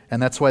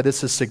 And that's why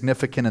this is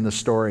significant in the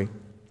story.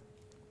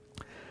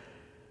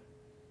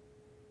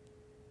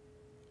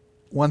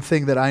 One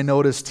thing that I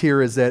noticed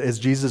here is that as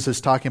Jesus is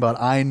talking about,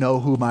 "I know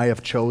whom I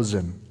have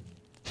chosen,"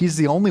 he's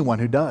the only one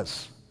who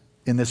does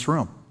in this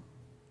room.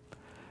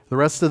 The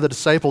rest of the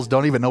disciples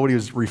don't even know what he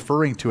was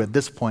referring to at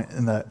this point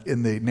in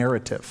the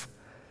narrative.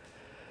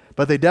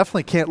 But they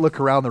definitely can't look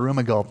around the room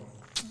and go,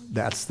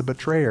 "That's the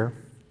betrayer."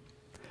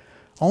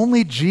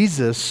 Only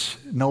Jesus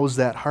knows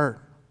that heart,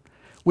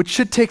 which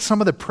should take some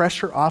of the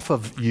pressure off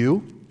of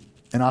you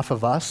and off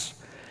of us,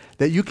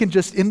 that you can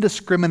just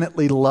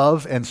indiscriminately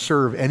love and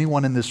serve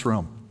anyone in this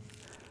room.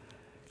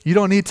 You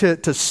don't need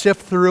to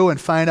sift through and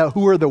find out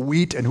who are the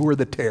wheat and who are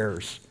the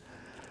tares.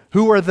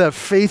 Who are the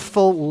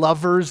faithful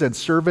lovers and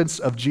servants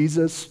of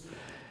Jesus?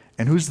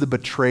 And who's the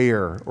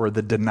betrayer or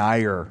the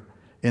denier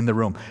in the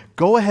room?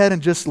 Go ahead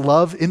and just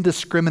love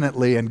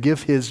indiscriminately and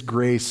give his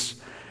grace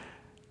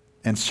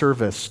and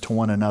service to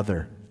one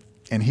another.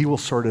 And he will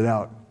sort it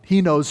out.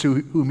 He knows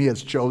whom he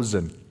has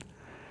chosen.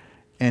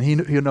 And he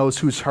knows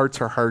whose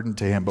hearts are hardened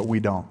to him, but we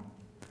don't.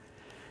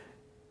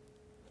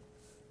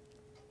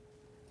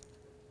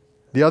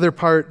 The other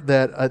part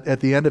that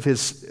at the end of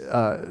his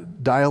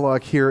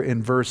dialogue here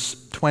in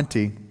verse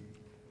 20,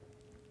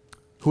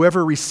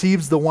 "Whoever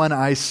receives the one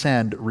I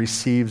send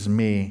receives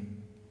me."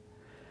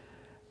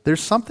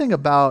 There's something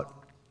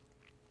about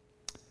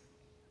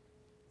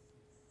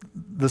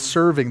the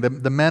serving,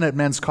 the men at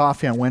Men's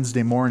Coffee on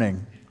Wednesday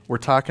morning. We're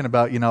talking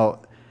about,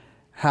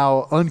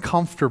 how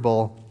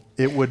uncomfortable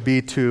it would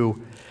be to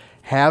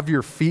have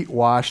your feet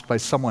washed by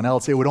someone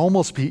else. It would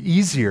almost be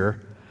easier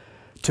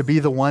to be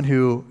the one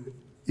who,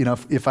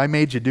 if I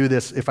made you do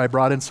this, if I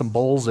brought in some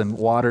bowls and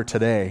water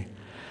today,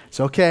 it's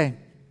okay.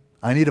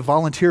 I need a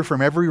volunteer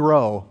from every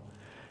row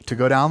to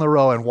go down the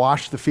row and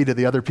wash the feet of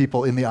the other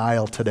people in the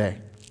aisle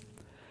today.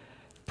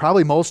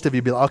 Probably most of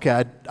you be like,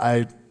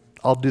 okay,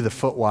 I'll do the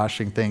foot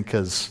washing thing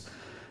because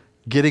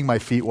getting my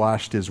feet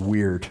washed is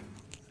weird.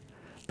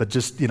 But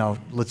just,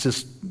 let's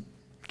just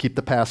keep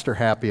the pastor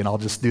happy and I'll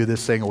just do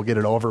this thing and we'll get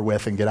it over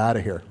with and get out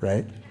of here,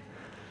 right?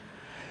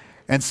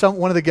 And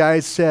one of the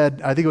guys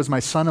said, I think it was my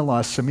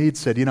son-in-law, Samid,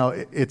 said,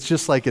 it's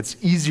just like it's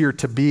easier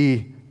to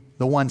be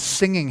the one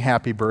singing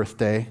happy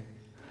birthday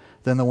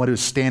than the one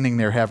who's standing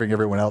there having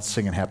everyone else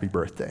singing happy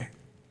birthday,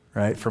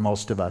 right? For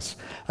most of us.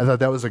 I thought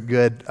that was a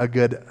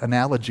good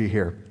analogy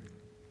here.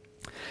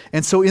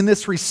 And so in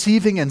this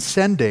receiving and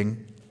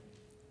sending,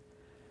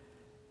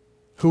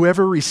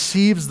 whoever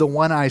receives the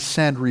one I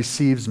send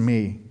receives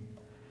me.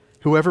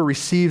 Whoever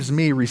receives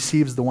me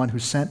receives the one who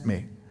sent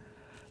me.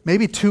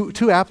 Maybe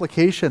two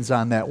applications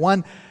on that.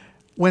 One,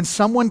 when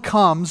someone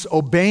comes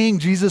obeying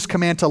Jesus'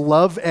 command to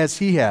love as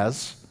he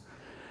has,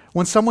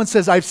 when someone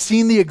says, I've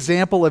seen the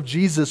example of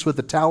Jesus with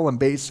the towel and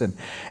basin,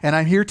 and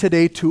I'm here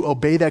today to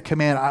obey that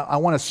command, I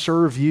want to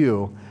serve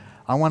you,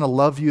 I want to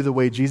love you the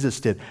way Jesus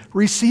did,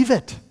 receive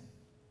it.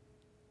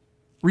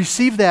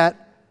 Receive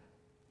that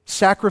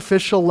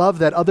sacrificial love,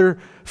 that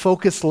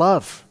other-focused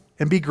love,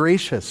 and be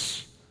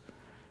gracious.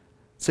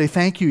 Say,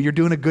 thank you, you're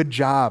doing a good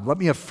job. Let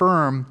me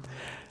affirm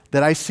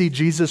that I see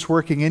Jesus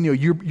working in you.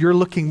 You're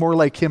looking more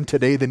like him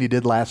today than you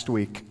did last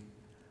week.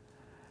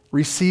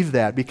 Receive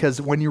that, because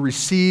when you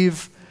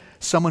receive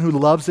someone who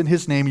loves in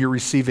his name, you're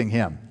receiving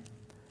him.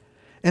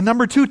 And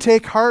number two,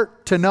 take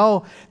heart to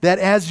know that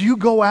as you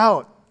go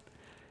out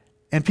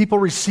and people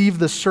receive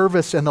the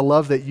service and the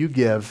love that you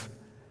give,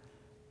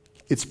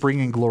 it's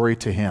bringing glory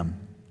to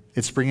him.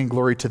 It's bringing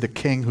glory to the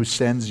King who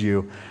sends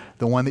you,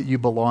 the one that you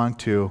belong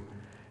to.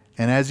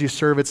 And as you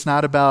serve, it's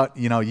not about,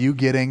 you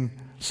getting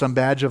some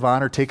badge of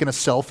honor, taking a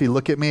selfie,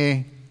 look at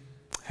me,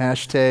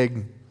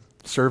 hashtag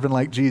serving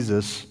like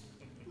Jesus.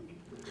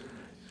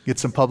 Get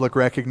some public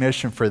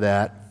recognition for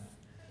that.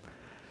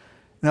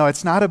 No,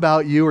 it's not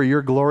about you or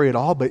your glory at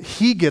all, but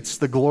he gets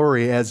the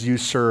glory as you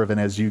serve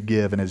and as you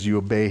give and as you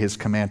obey his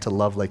command to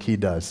love like he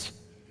does.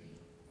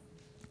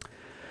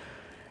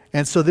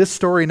 And so this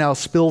story now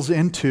spills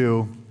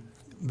into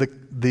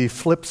the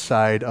flip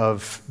side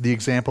of the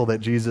example that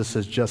Jesus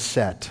has just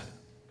set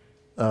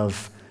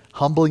of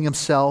humbling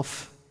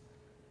himself,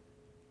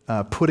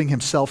 putting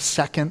himself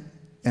second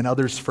and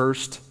others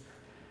first.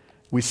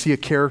 We see a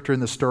character in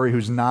the story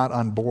who's not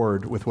on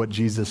board with what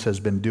Jesus has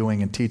been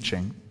doing and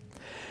teaching.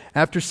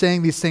 After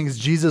saying these things,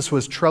 Jesus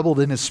was troubled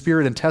in his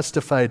spirit and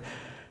testified,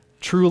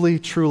 "Truly,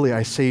 truly,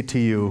 I say to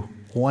you,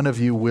 one of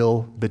you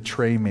will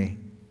betray me."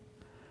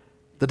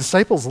 The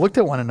disciples looked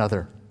at one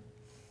another,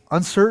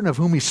 uncertain of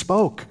whom he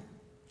spoke.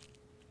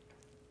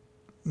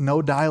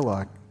 No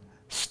dialogue,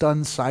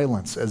 stunned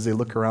silence as they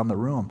look around the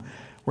room.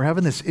 We're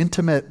having this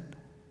intimate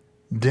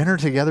dinner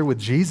together with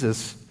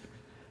Jesus.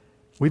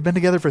 We've been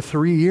together for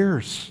 3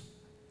 years.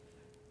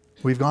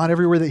 We've gone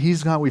everywhere that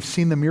he's gone. We've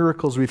seen the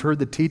miracles. We've heard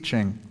the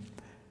teaching.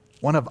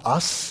 One of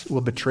us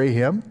will betray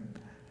him.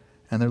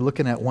 And they're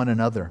looking at one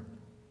another.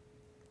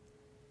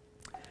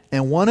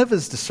 And one of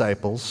his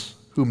disciples,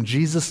 whom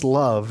Jesus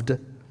loved,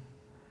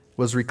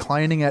 was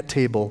reclining at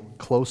table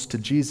close to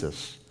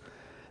Jesus.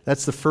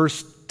 That's the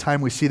first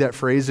time we see that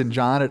phrase in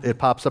John. It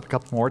pops up a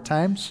couple more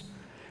times.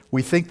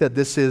 We think that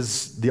this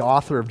is the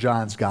author of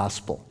John's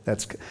gospel.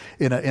 That's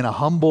in a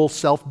humble,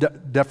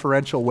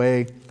 self-deferential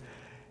way.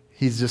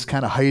 He's just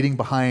kind of hiding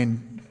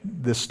behind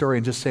this story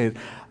and just saying,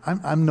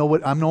 I'm no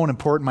one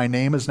important. My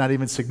name is not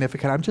even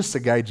significant. I'm just a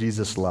guy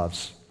Jesus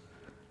loves.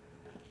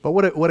 But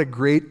what a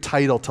great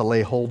title to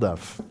lay hold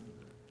of.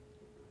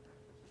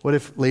 What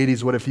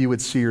if you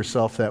would see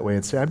yourself that way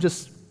and say, I'm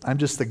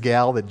just the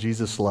gal that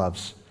Jesus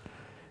loves.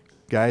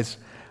 Guys,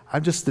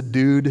 I'm just the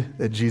dude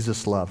that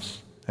Jesus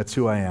loves. That's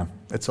who I am.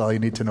 That's all you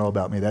need to know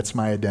about me. That's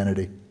my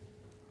identity.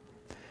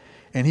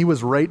 And he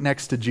was right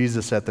next to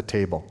Jesus at the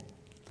table.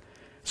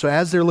 So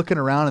as they're looking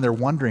around and they're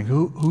wondering,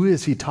 who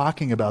is he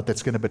talking about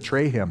that's going to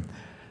betray him?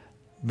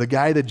 The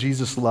guy that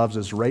Jesus loves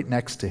is right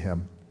next to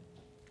him,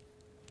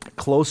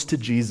 close to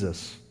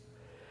Jesus.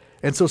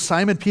 And so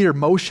Simon Peter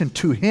motioned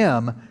to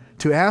him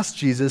to ask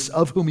Jesus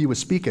of whom he was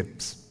speaking.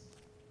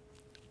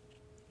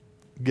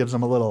 Gives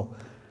him a little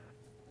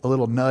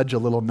nudge, a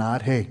little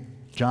nod. Hey,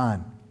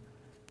 John,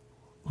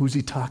 who's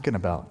he talking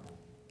about?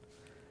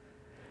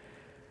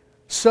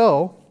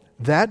 So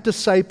that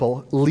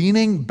disciple,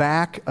 leaning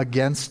back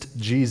against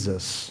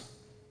Jesus,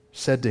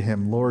 said to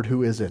him, Lord,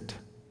 who is it?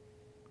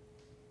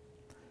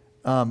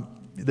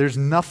 There's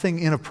nothing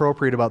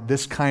inappropriate about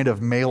this kind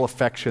of male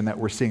affection that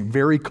we're seeing.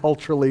 Very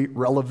culturally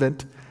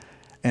relevant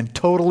and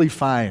totally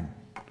fine.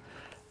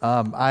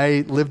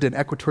 I lived in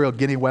Equatorial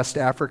Guinea, West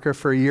Africa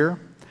for a year.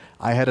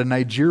 I had a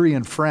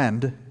Nigerian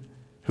friend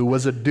who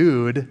was a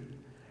dude,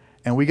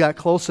 and we got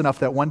close enough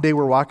that one day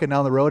we're walking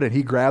down the road and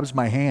he grabs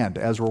my hand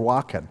as we're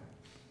walking.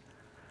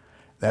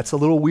 That's a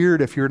little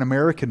weird if you're an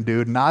American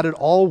dude, not at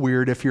all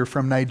weird if you're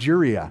from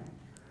Nigeria.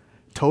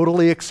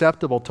 Totally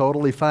acceptable,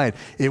 totally fine.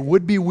 It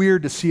would be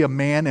weird to see a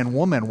man and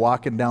woman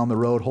walking down the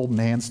road holding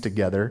hands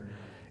together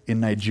in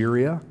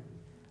Nigeria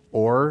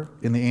or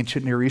in the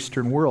ancient Near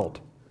Eastern world.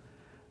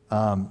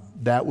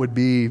 That would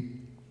be,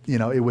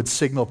 it would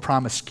signal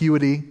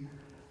promiscuity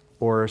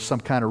or some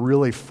kind of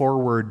really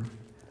forward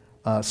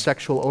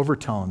sexual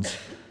overtones.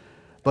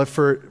 But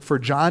for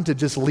John to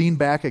just lean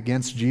back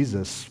against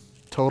Jesus,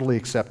 totally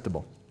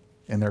acceptable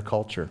in their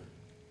culture.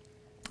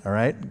 All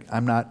right?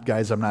 I'm not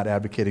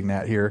advocating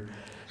that here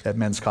at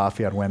Men's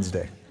Coffee on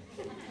Wednesday.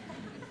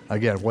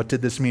 Again, what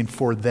did this mean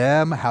for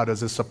them? How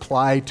does this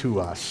apply to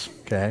us?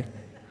 Okay?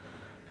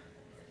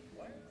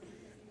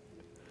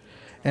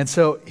 And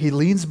so he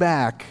leans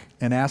back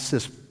and asks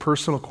this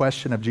personal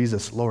question of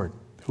Jesus, Lord,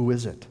 who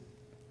is it?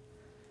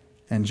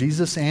 And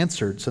Jesus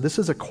answered. So this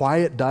is a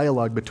quiet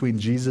dialogue between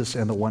Jesus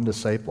and the one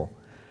disciple.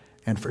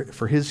 And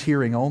for his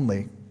hearing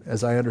only,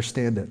 as I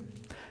understand it,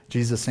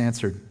 Jesus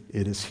answered,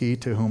 it is he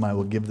to whom I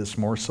will give this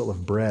morsel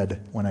of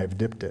bread when I've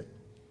dipped it.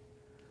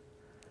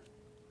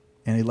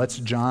 And he lets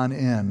John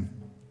in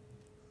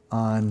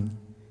on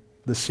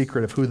the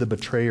secret of who the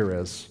betrayer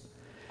is.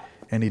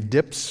 And he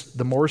dips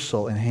the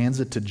morsel and hands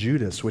it to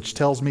Judas, which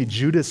tells me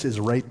Judas is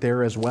right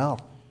there as well.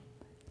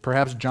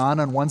 Perhaps John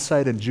on one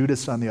side and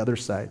Judas on the other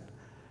side,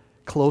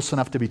 close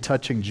enough to be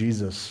touching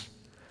Jesus.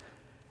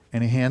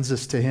 And he hands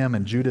this to him,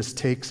 and Judas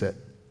takes it.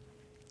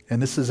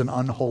 And this is an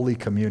unholy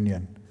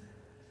communion.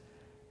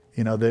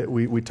 That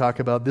we talk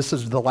about, this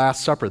is the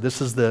Last Supper. This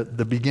is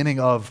the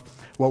beginning of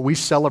what we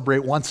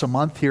celebrate once a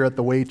month here at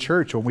the Way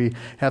Church, when we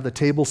have the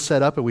table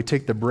set up and we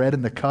take the bread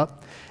and the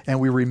cup and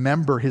we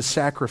remember his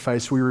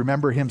sacrifice. We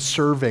remember him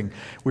serving.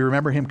 We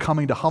remember him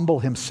coming to humble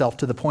himself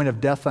to the point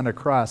of death on a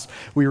cross.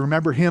 We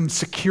remember him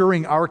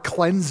securing our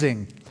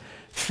cleansing,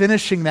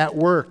 finishing that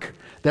work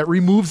that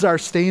removes our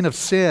stain of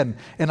sin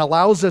and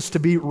allows us to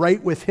be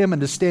right with him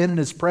and to stand in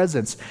his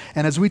presence.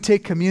 And as we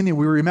take communion,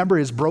 we remember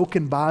his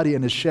broken body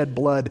and his shed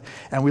blood,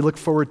 and we look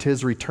forward to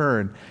his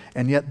return.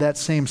 And yet that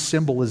same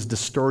symbol is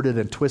distorted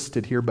and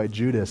twisted here by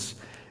Judas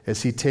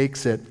as he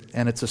takes it,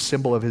 and it's a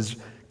symbol of his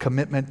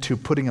commitment to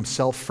putting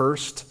himself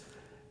first,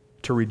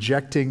 to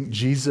rejecting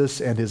Jesus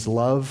and his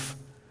love,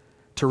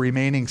 to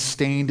remaining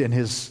stained in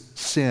his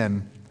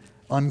sin,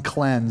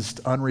 uncleansed,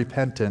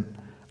 unrepentant,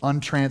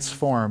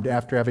 untransformed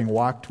after having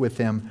walked with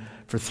him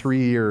for 3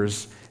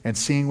 years and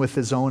seeing with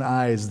his own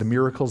eyes the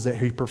miracles that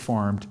he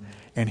performed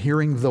and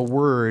hearing the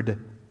word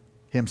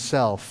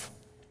himself,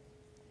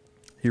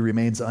 he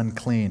remains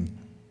unclean.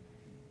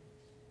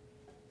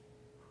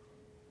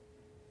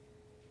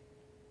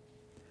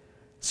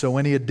 So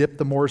when he had dipped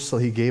the morsel,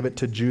 he gave it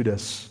to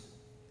Judas,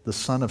 the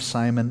son of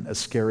Simon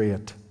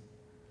Iscariot.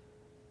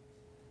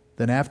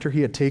 Then after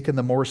he had taken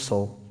the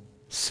morsel,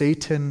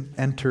 Satan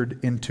entered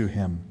into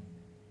him.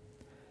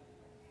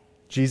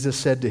 Jesus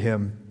said to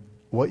him,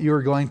 what you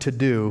are going to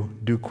do,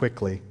 do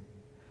quickly.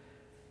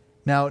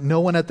 Now, no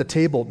one at the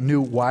table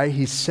knew why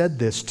he said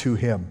this to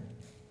him.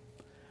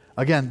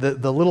 Again,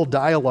 the little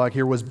dialogue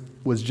here was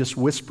just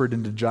whispered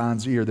into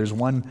John's ear. There's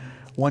one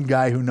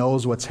guy who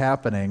knows what's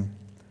happening.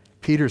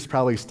 Peter's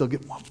probably still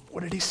getting,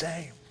 what did he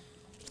say?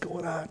 What's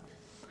going on?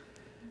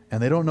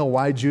 And they don't know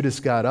why Judas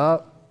got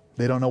up.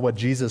 They don't know what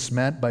Jesus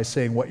meant by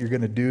saying what you're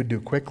going to do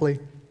quickly.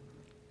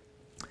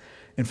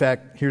 In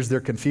fact, here's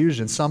their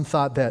confusion. Some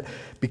thought that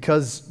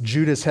because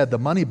Judas had the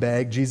money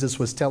bag, Jesus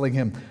was telling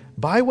him,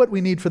 buy what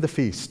we need for the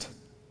feast.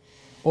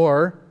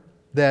 Or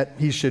that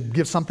he should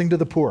give something to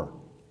the poor.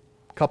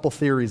 A couple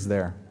theories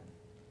there.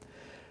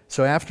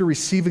 So after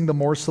receiving the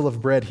morsel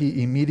of bread,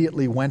 he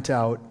immediately went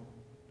out,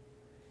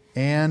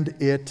 and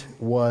it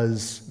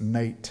was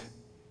night.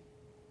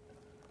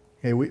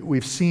 Okay,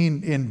 we've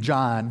seen in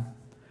John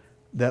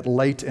that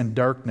light and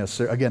darkness.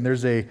 Again,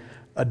 there's a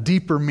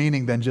deeper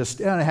meaning than just,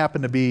 it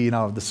happened to be,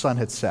 the sun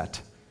had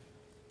set.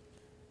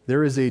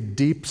 There is a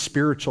deep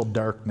spiritual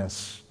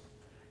darkness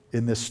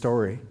in this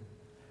story.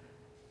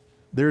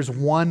 There's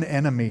one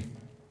enemy,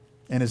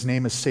 and his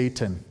name is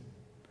Satan.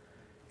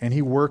 And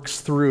he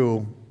works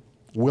through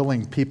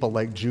willing people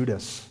like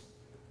Judas.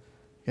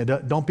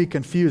 And don't be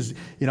confused.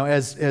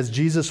 As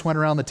Jesus went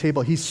around the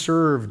table, he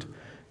served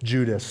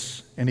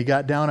Judas. And he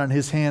got down on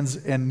his hands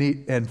and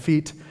knees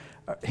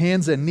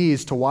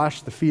to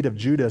wash the feet of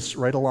Judas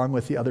right along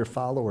with the other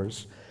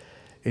followers.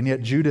 And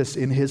yet Judas,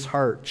 in his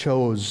heart,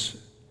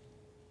 chose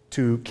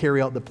to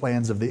carry out the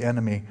plans of the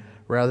enemy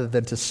rather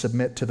than to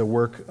submit to the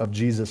work of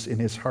Jesus in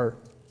his heart.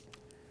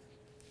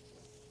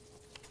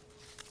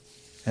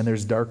 And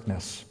there's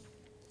darkness.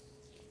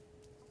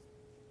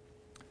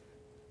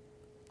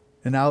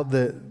 And now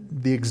the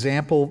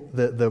example,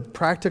 the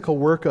practical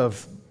work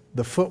of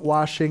the foot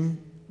washing,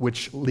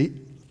 which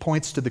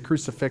points to the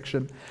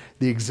crucifixion,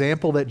 the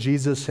example that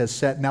Jesus has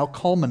set now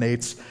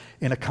culminates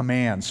in a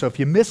command. So if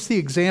you miss the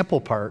example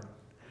part,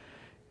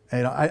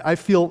 I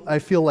feel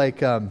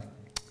like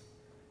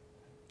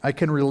I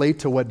can relate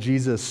to what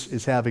Jesus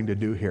is having to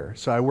do here.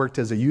 So I worked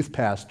as a youth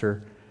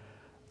pastor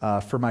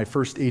for my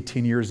first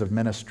 18 years of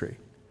ministry.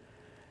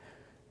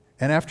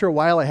 And after a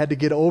while, I had to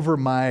get over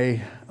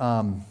my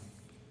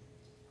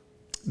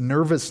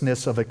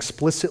nervousness of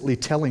explicitly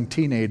telling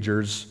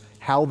teenagers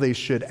how they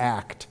should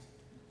act.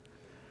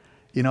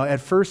 At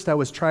first I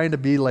was trying to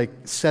be like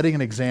setting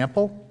an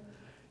example.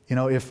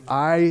 If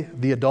I,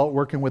 the adult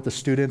working with the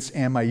students,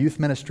 and my youth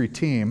ministry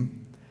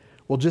team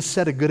will just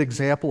set a good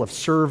example of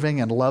serving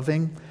and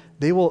loving,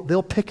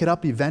 they'll pick it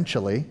up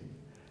eventually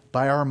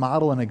by our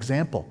model and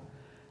example.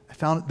 I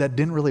found that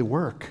didn't really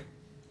work.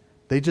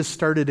 They just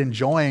started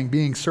enjoying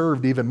being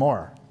served even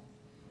more.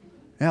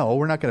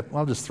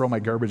 I'll just throw my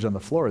garbage on the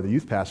floor. The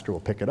youth pastor will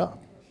pick it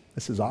up.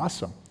 This is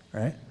awesome,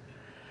 right?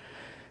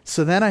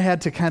 So then I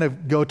had to kind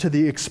of go to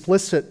the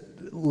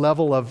explicit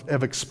level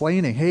of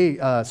explaining,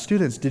 hey,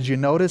 students, did you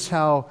notice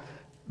how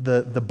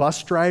the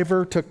bus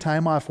driver took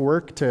time off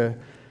work to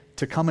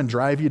come and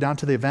drive you down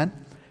to the event?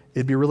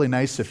 It'd be really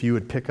nice if you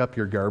would pick up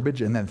your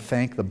garbage and then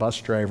thank the bus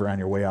driver on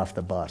your way off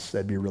the bus.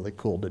 That'd be really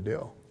cool to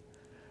do.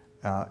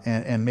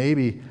 And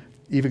maybe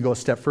even go a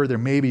step further,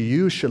 maybe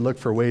you should look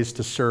for ways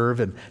to serve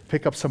and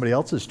pick up somebody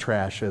else's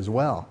trash as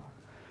well.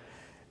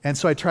 And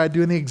so I tried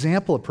doing the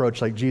example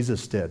approach like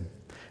Jesus did.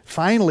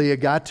 Finally,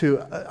 it got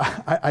to,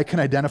 I can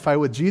identify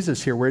with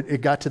Jesus here, where it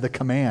got to the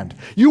command.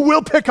 You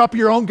will pick up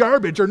your own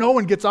garbage or no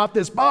one gets off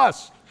this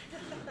bus.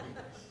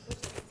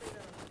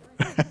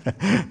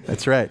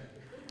 That's right.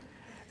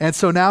 And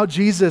so now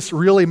Jesus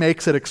really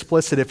makes it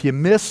explicit. If you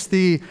miss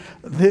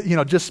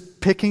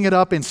just picking it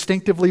up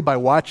instinctively by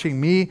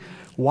watching me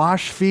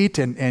wash feet,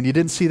 and you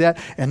didn't see that,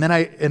 and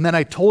then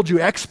I told you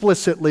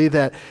explicitly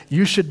that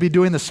you should be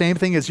doing the same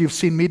thing as you've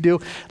seen me do.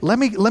 Let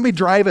me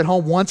drive it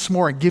home once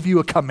more and give you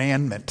a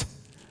commandment.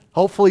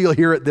 Hopefully you'll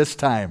hear it this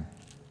time.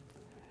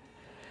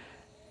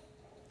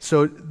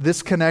 So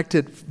this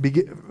connected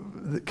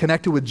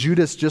with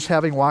Judas just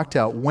having walked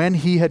out. When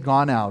he had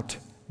gone out,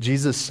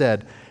 Jesus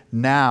said,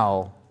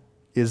 "Now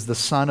is the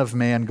Son of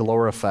Man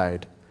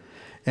glorified,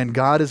 and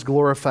God is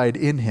glorified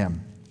in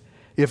him.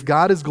 If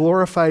God is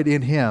glorified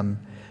in him,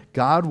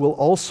 God will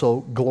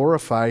also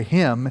glorify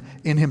him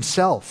in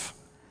himself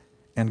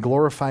and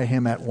glorify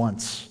him at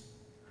once."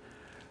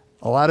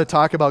 A lot of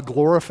talk about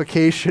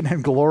glorification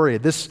and glory.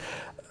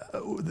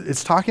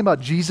 It's talking about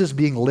Jesus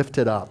being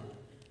lifted up.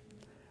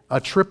 A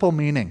triple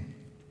meaning.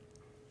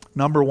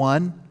 Number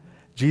one,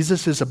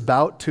 Jesus is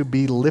about to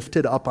be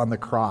lifted up on the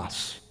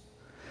cross.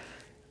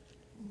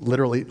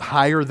 Literally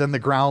higher than the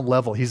ground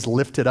level. He's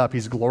lifted up.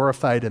 He's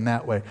glorified in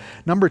that way.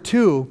 Number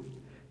two,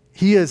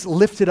 he is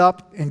lifted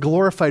up and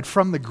glorified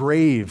from the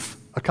grave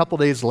a couple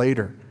days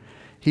later.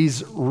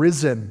 He's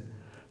risen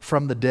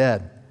from the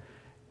dead.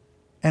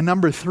 And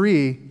number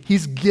three,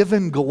 he's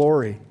given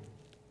glory.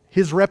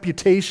 His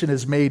reputation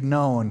is made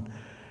known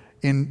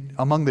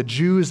among the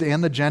Jews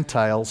and the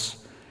Gentiles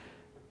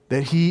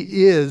that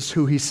he is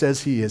who he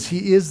says he is.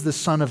 He is the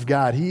Son of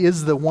God. He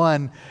is the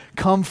one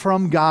come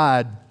from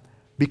God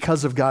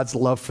because of God's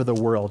love for the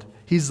world.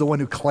 He's the one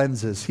who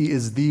cleanses. He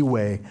is the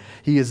way.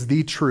 He is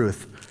the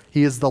truth.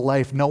 He is the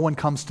life. No one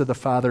comes to the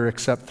Father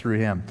except through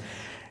him.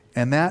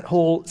 And that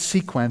whole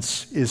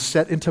sequence is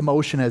set into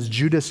motion as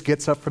Judas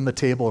gets up from the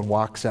table and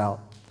walks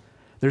out.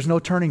 There's no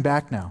turning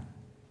back now.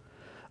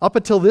 Up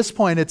until this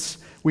point,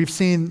 we've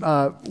seen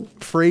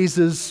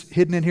phrases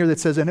hidden in here that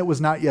says, and it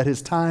was not yet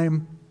his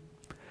time.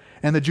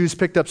 And the Jews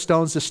picked up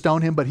stones to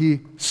stone him, but he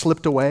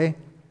slipped away.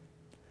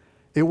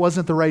 It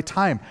wasn't the right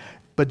time.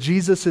 But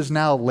Jesus is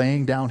now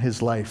laying down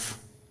his life.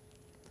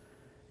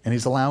 And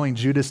he's allowing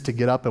Judas to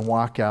get up and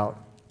walk out.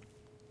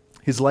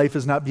 His life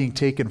is not being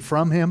taken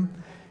from him.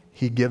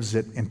 He gives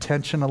it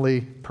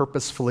intentionally,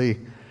 purposefully,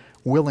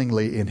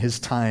 willingly in his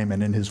time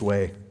and in his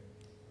way.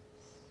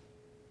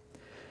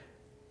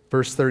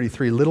 Verse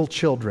 33, little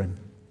children,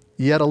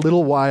 yet a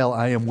little while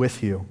I am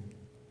with you.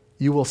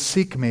 You will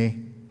seek me,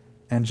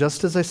 and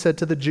just as I said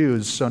to the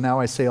Jews, so now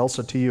I say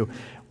also to you,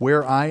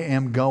 where I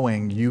am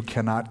going, you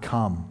cannot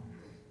come.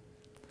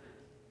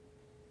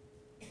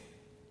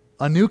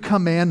 A new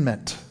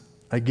commandment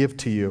I give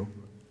to you,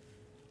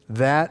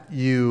 that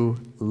you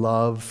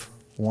love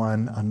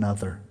one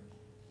another.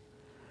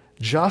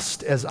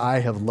 Just as I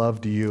have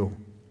loved you,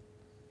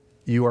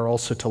 you are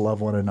also to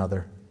love one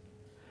another.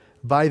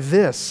 By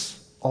this,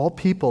 all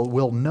people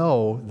will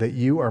know that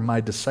you are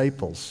my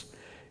disciples,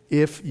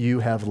 if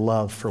you have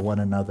love for one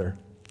another.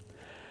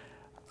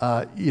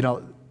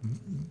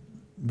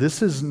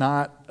 This is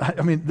not,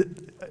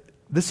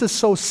 this is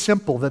so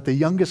simple that the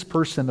youngest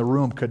person in the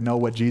room could know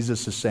what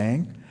Jesus is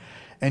saying,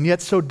 and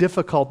yet so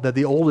difficult that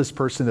the oldest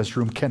person in this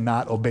room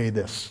cannot obey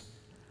this.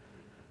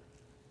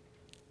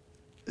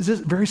 It's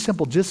just very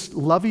simple. Just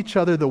love each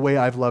other the way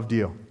I've loved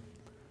you.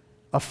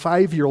 A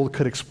 5-year-old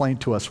could explain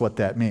to us what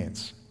that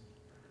means.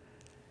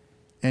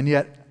 And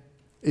yet,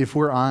 if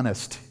we're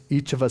honest,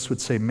 each of us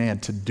would say, man,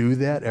 to do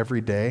that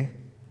every day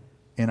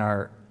in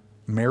our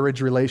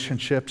marriage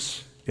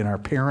relationships, in our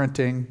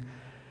parenting,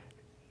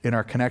 in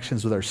our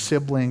connections with our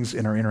siblings,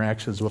 in our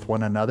interactions with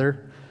one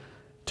another,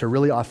 to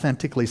really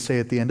authentically say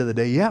at the end of the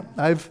day, yeah,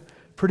 I've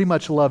pretty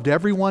much loved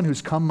everyone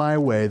who's come my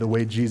way the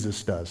way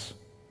Jesus does.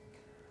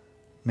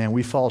 Man,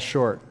 we fall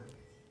short.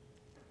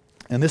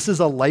 And this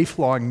is a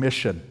lifelong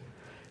mission.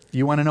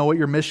 You want to know what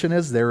your mission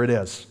is? There it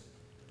is.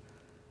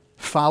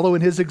 Follow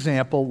in his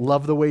example,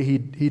 love the way he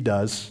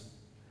does,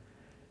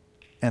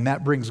 and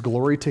that brings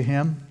glory to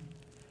him.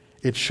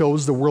 It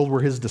shows the world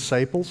we're his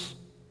disciples.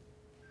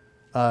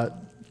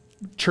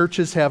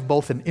 Churches have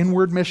both an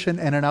inward mission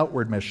and an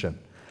outward mission.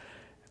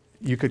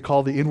 You could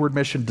call the inward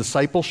mission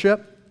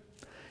discipleship.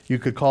 You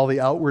could call the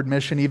outward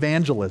mission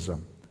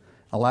evangelism.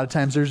 A lot of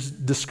times there's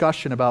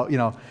discussion about,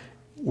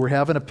 we're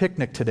having a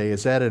picnic today.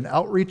 Is that an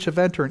outreach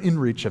event or an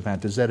inreach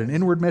event? Is that an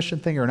inward mission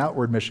thing or an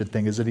outward mission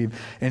thing? Is it an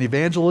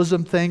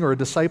evangelism thing or a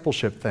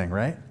discipleship thing,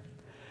 right?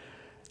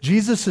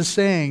 Jesus is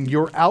saying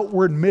your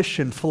outward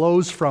mission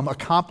flows from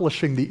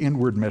accomplishing the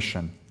inward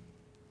mission.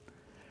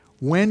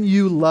 When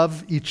you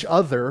love each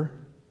other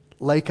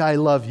like I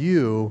love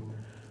you,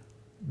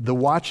 the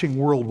watching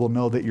world will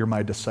know that you're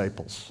my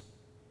disciples.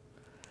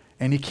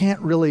 And you can't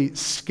really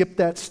skip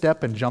that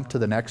step and jump to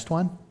the next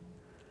one.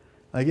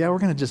 Like, yeah, we're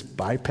going to just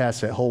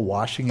bypass that whole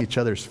washing each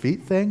other's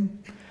feet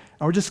thing,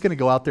 and we're just going to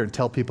go out there and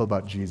tell people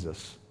about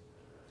Jesus.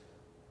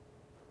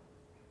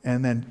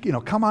 And then,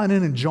 come on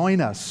in and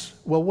join us.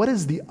 Well, what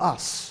is the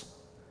us?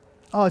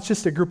 Oh, it's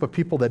just a group of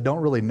people that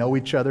don't really know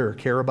each other or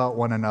care about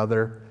one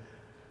another.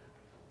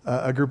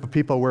 A group of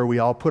people where we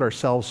all put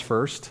ourselves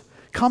first.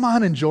 Come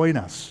on and join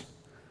us.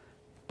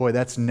 Boy,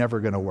 that's never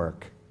going to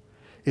work.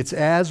 It's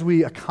as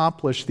we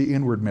accomplish the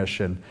inward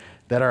mission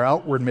that our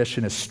outward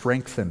mission is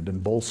strengthened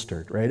and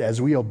bolstered, right? As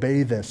we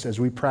obey this, as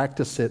we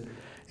practice it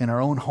in our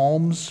own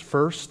homes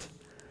first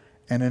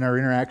and in our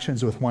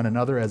interactions with one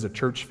another as a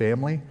church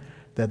family,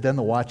 that then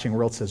the watching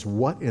world says,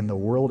 what in the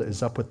world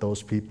is up with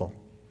those people?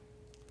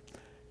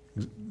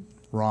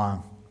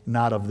 Wrong.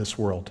 Not of this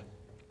world.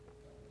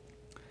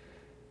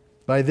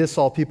 By this,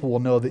 all people will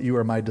know that you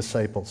are my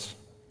disciples.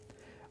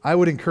 I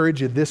would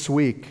encourage you this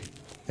week,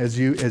 as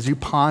you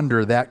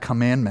ponder that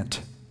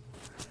commandment,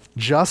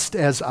 just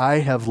as I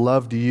have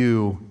loved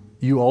you,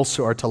 you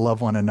also are to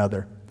love one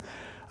another.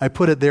 I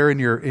put it there in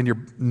your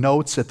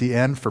notes at the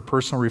end for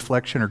personal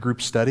reflection or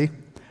group study.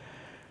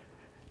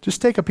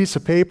 Just take a piece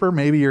of paper,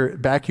 maybe your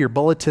back of your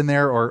bulletin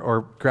there,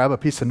 or grab a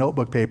piece of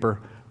notebook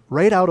paper.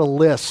 Write out a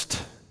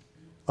list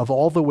of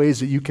all the ways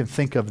that you can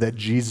think of that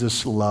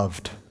Jesus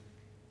loved.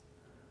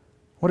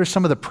 What are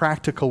some of the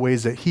practical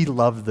ways that he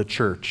loved the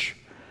church,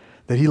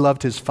 that he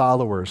loved his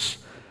followers?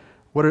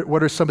 What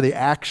are some of the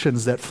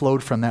actions that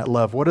flowed from that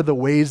love? What are the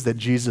ways that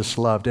Jesus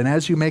loved? And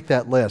as you make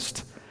that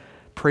list,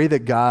 pray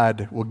that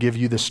God will give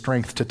you the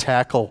strength to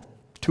tackle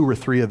 2 or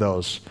 3 of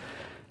those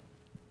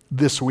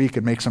this week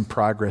and make some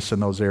progress in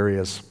those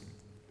areas.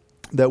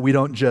 That we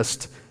don't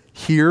just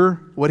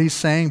hear what he's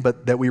saying,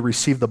 but that we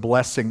receive the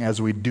blessing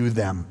as we do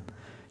them,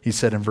 he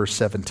said in verse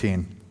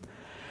 17.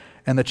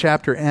 And the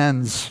chapter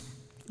ends,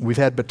 we've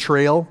had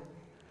betrayal,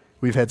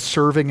 we've had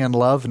serving and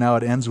love, now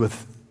it ends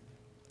with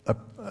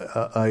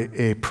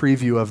a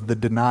preview of the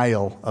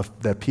denial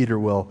that Peter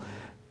will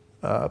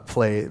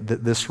play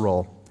this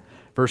role.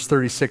 Verse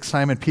 36,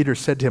 Simon Peter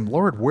said to him,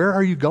 Lord, where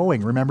are you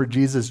going? Remember,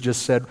 Jesus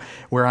just said,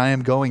 where I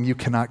am going, you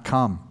cannot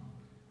come.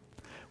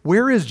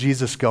 Where is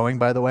Jesus going,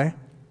 by the way?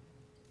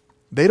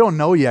 They don't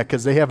know yet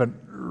because they haven't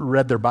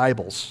read their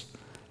Bibles.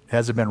 It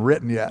hasn't been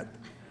written yet.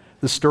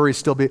 The story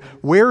still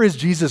where is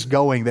Jesus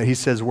going that he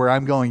says, where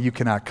I'm going, you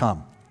cannot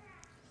come?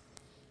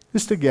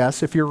 Just a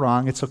guess. If you're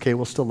wrong, it's okay.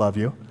 We'll still love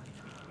you.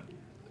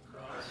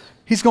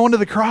 He's going to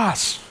the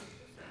cross.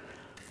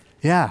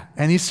 Yeah.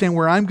 And he's saying,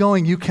 where I'm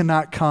going, you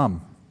cannot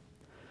come.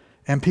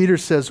 And Peter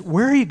says,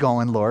 where are you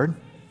going, Lord?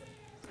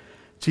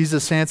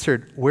 Jesus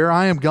answered, where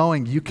I am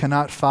going, you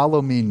cannot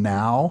follow me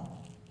now,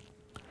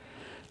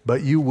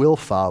 but you will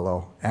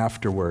follow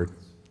afterward.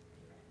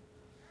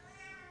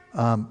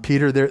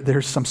 Peter,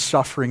 there's some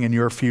suffering in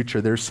your future.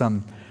 There's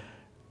some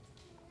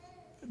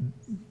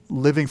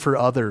living for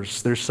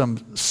others. There's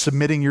some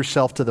submitting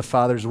yourself to the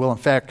Father's will. In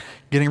fact,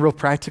 getting real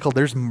practical,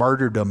 there's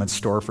martyrdom in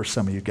store for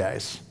some of you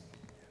guys.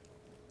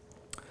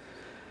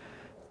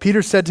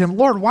 Peter said to him,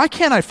 Lord, why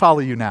can't I follow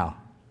you now?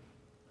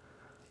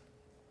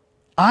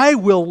 I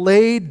will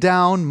lay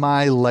down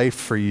my life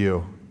for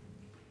you.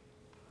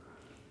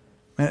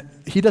 Man,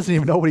 he doesn't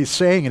even know what he's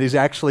saying, and he's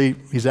actually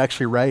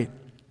right.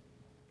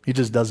 He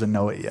just doesn't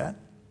know it yet.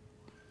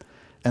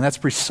 And that's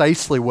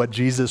precisely what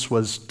Jesus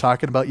was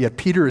talking about. Yet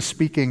Peter is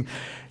speaking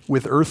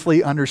with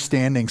earthly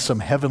understanding, some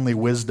heavenly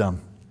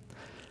wisdom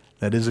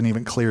that isn't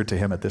even clear to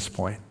him at this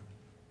point.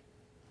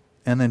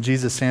 And then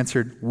Jesus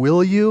answered,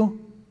 will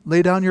you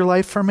lay down your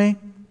life for me?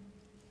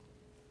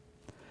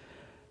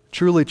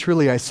 Truly,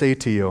 truly, I say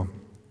to you,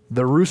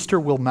 the rooster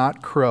will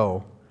not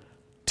crow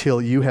till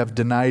you have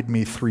denied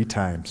me 3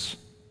 times.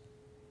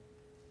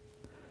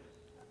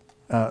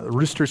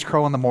 Roosters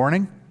crow in the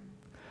morning.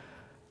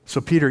 So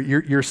Peter,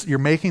 you're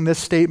making this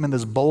statement,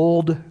 this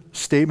bold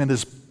statement,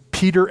 this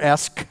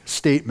Peter-esque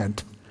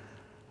statement,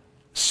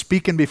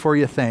 speaking before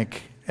you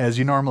think, as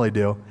you normally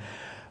do.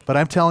 But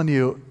I'm telling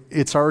you,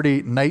 it's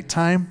already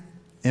nighttime,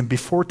 and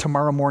before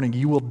tomorrow morning,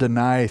 you will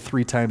deny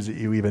 3 times that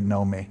you even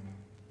know me.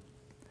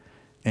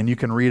 And you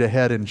can read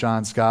ahead in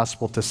John's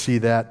gospel to see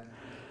that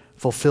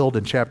fulfilled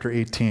in chapter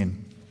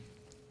 18.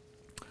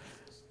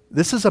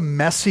 This is a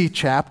messy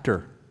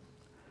chapter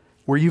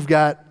where you've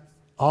got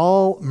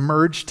all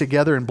merged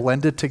together and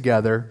blended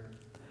together,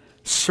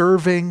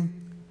 serving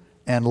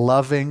and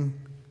loving,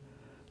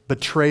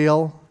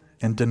 betrayal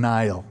and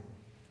denial.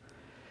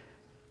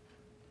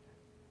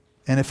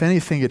 And if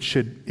anything, it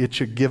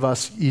should give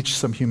us each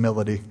some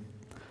humility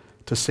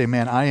to say,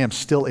 man, I am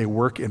still a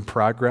work in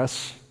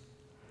progress.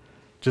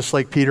 Just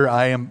like Peter,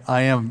 I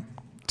am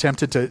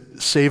tempted to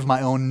save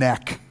my own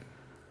neck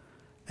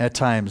at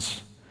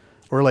times.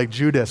 Or like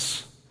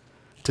Judas,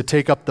 to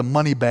take up the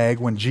money bag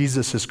when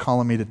Jesus is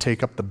calling me to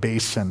take up the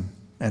basin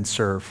and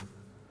serve.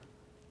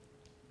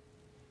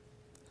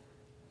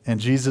 And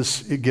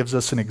Jesus, it gives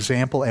us an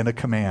example and a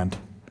command.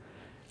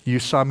 You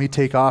saw me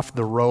take off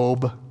the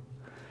robe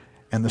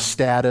and the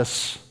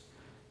status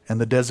and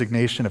the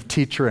designation of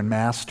teacher and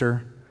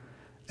master,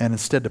 and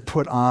instead to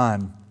put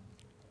on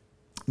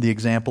the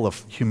example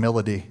of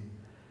humility,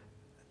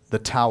 the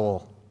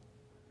towel,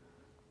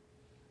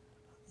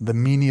 the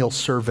menial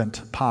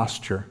servant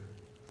posture.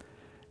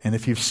 And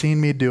if you've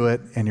seen me do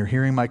it and you're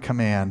hearing my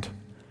command,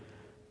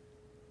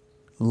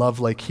 love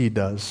like he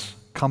does.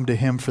 Come to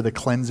him for the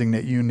cleansing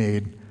that you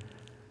need.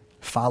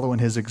 Follow in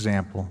his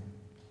example.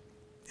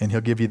 And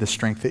he'll give you the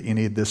strength that you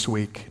need this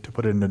week to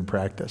put it into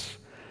practice.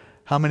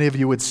 How many of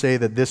you would say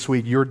that this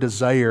week your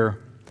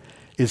desire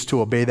is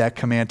to obey that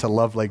command to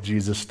love like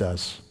Jesus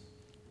does?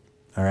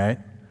 All right?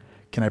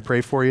 Can I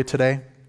pray for you today?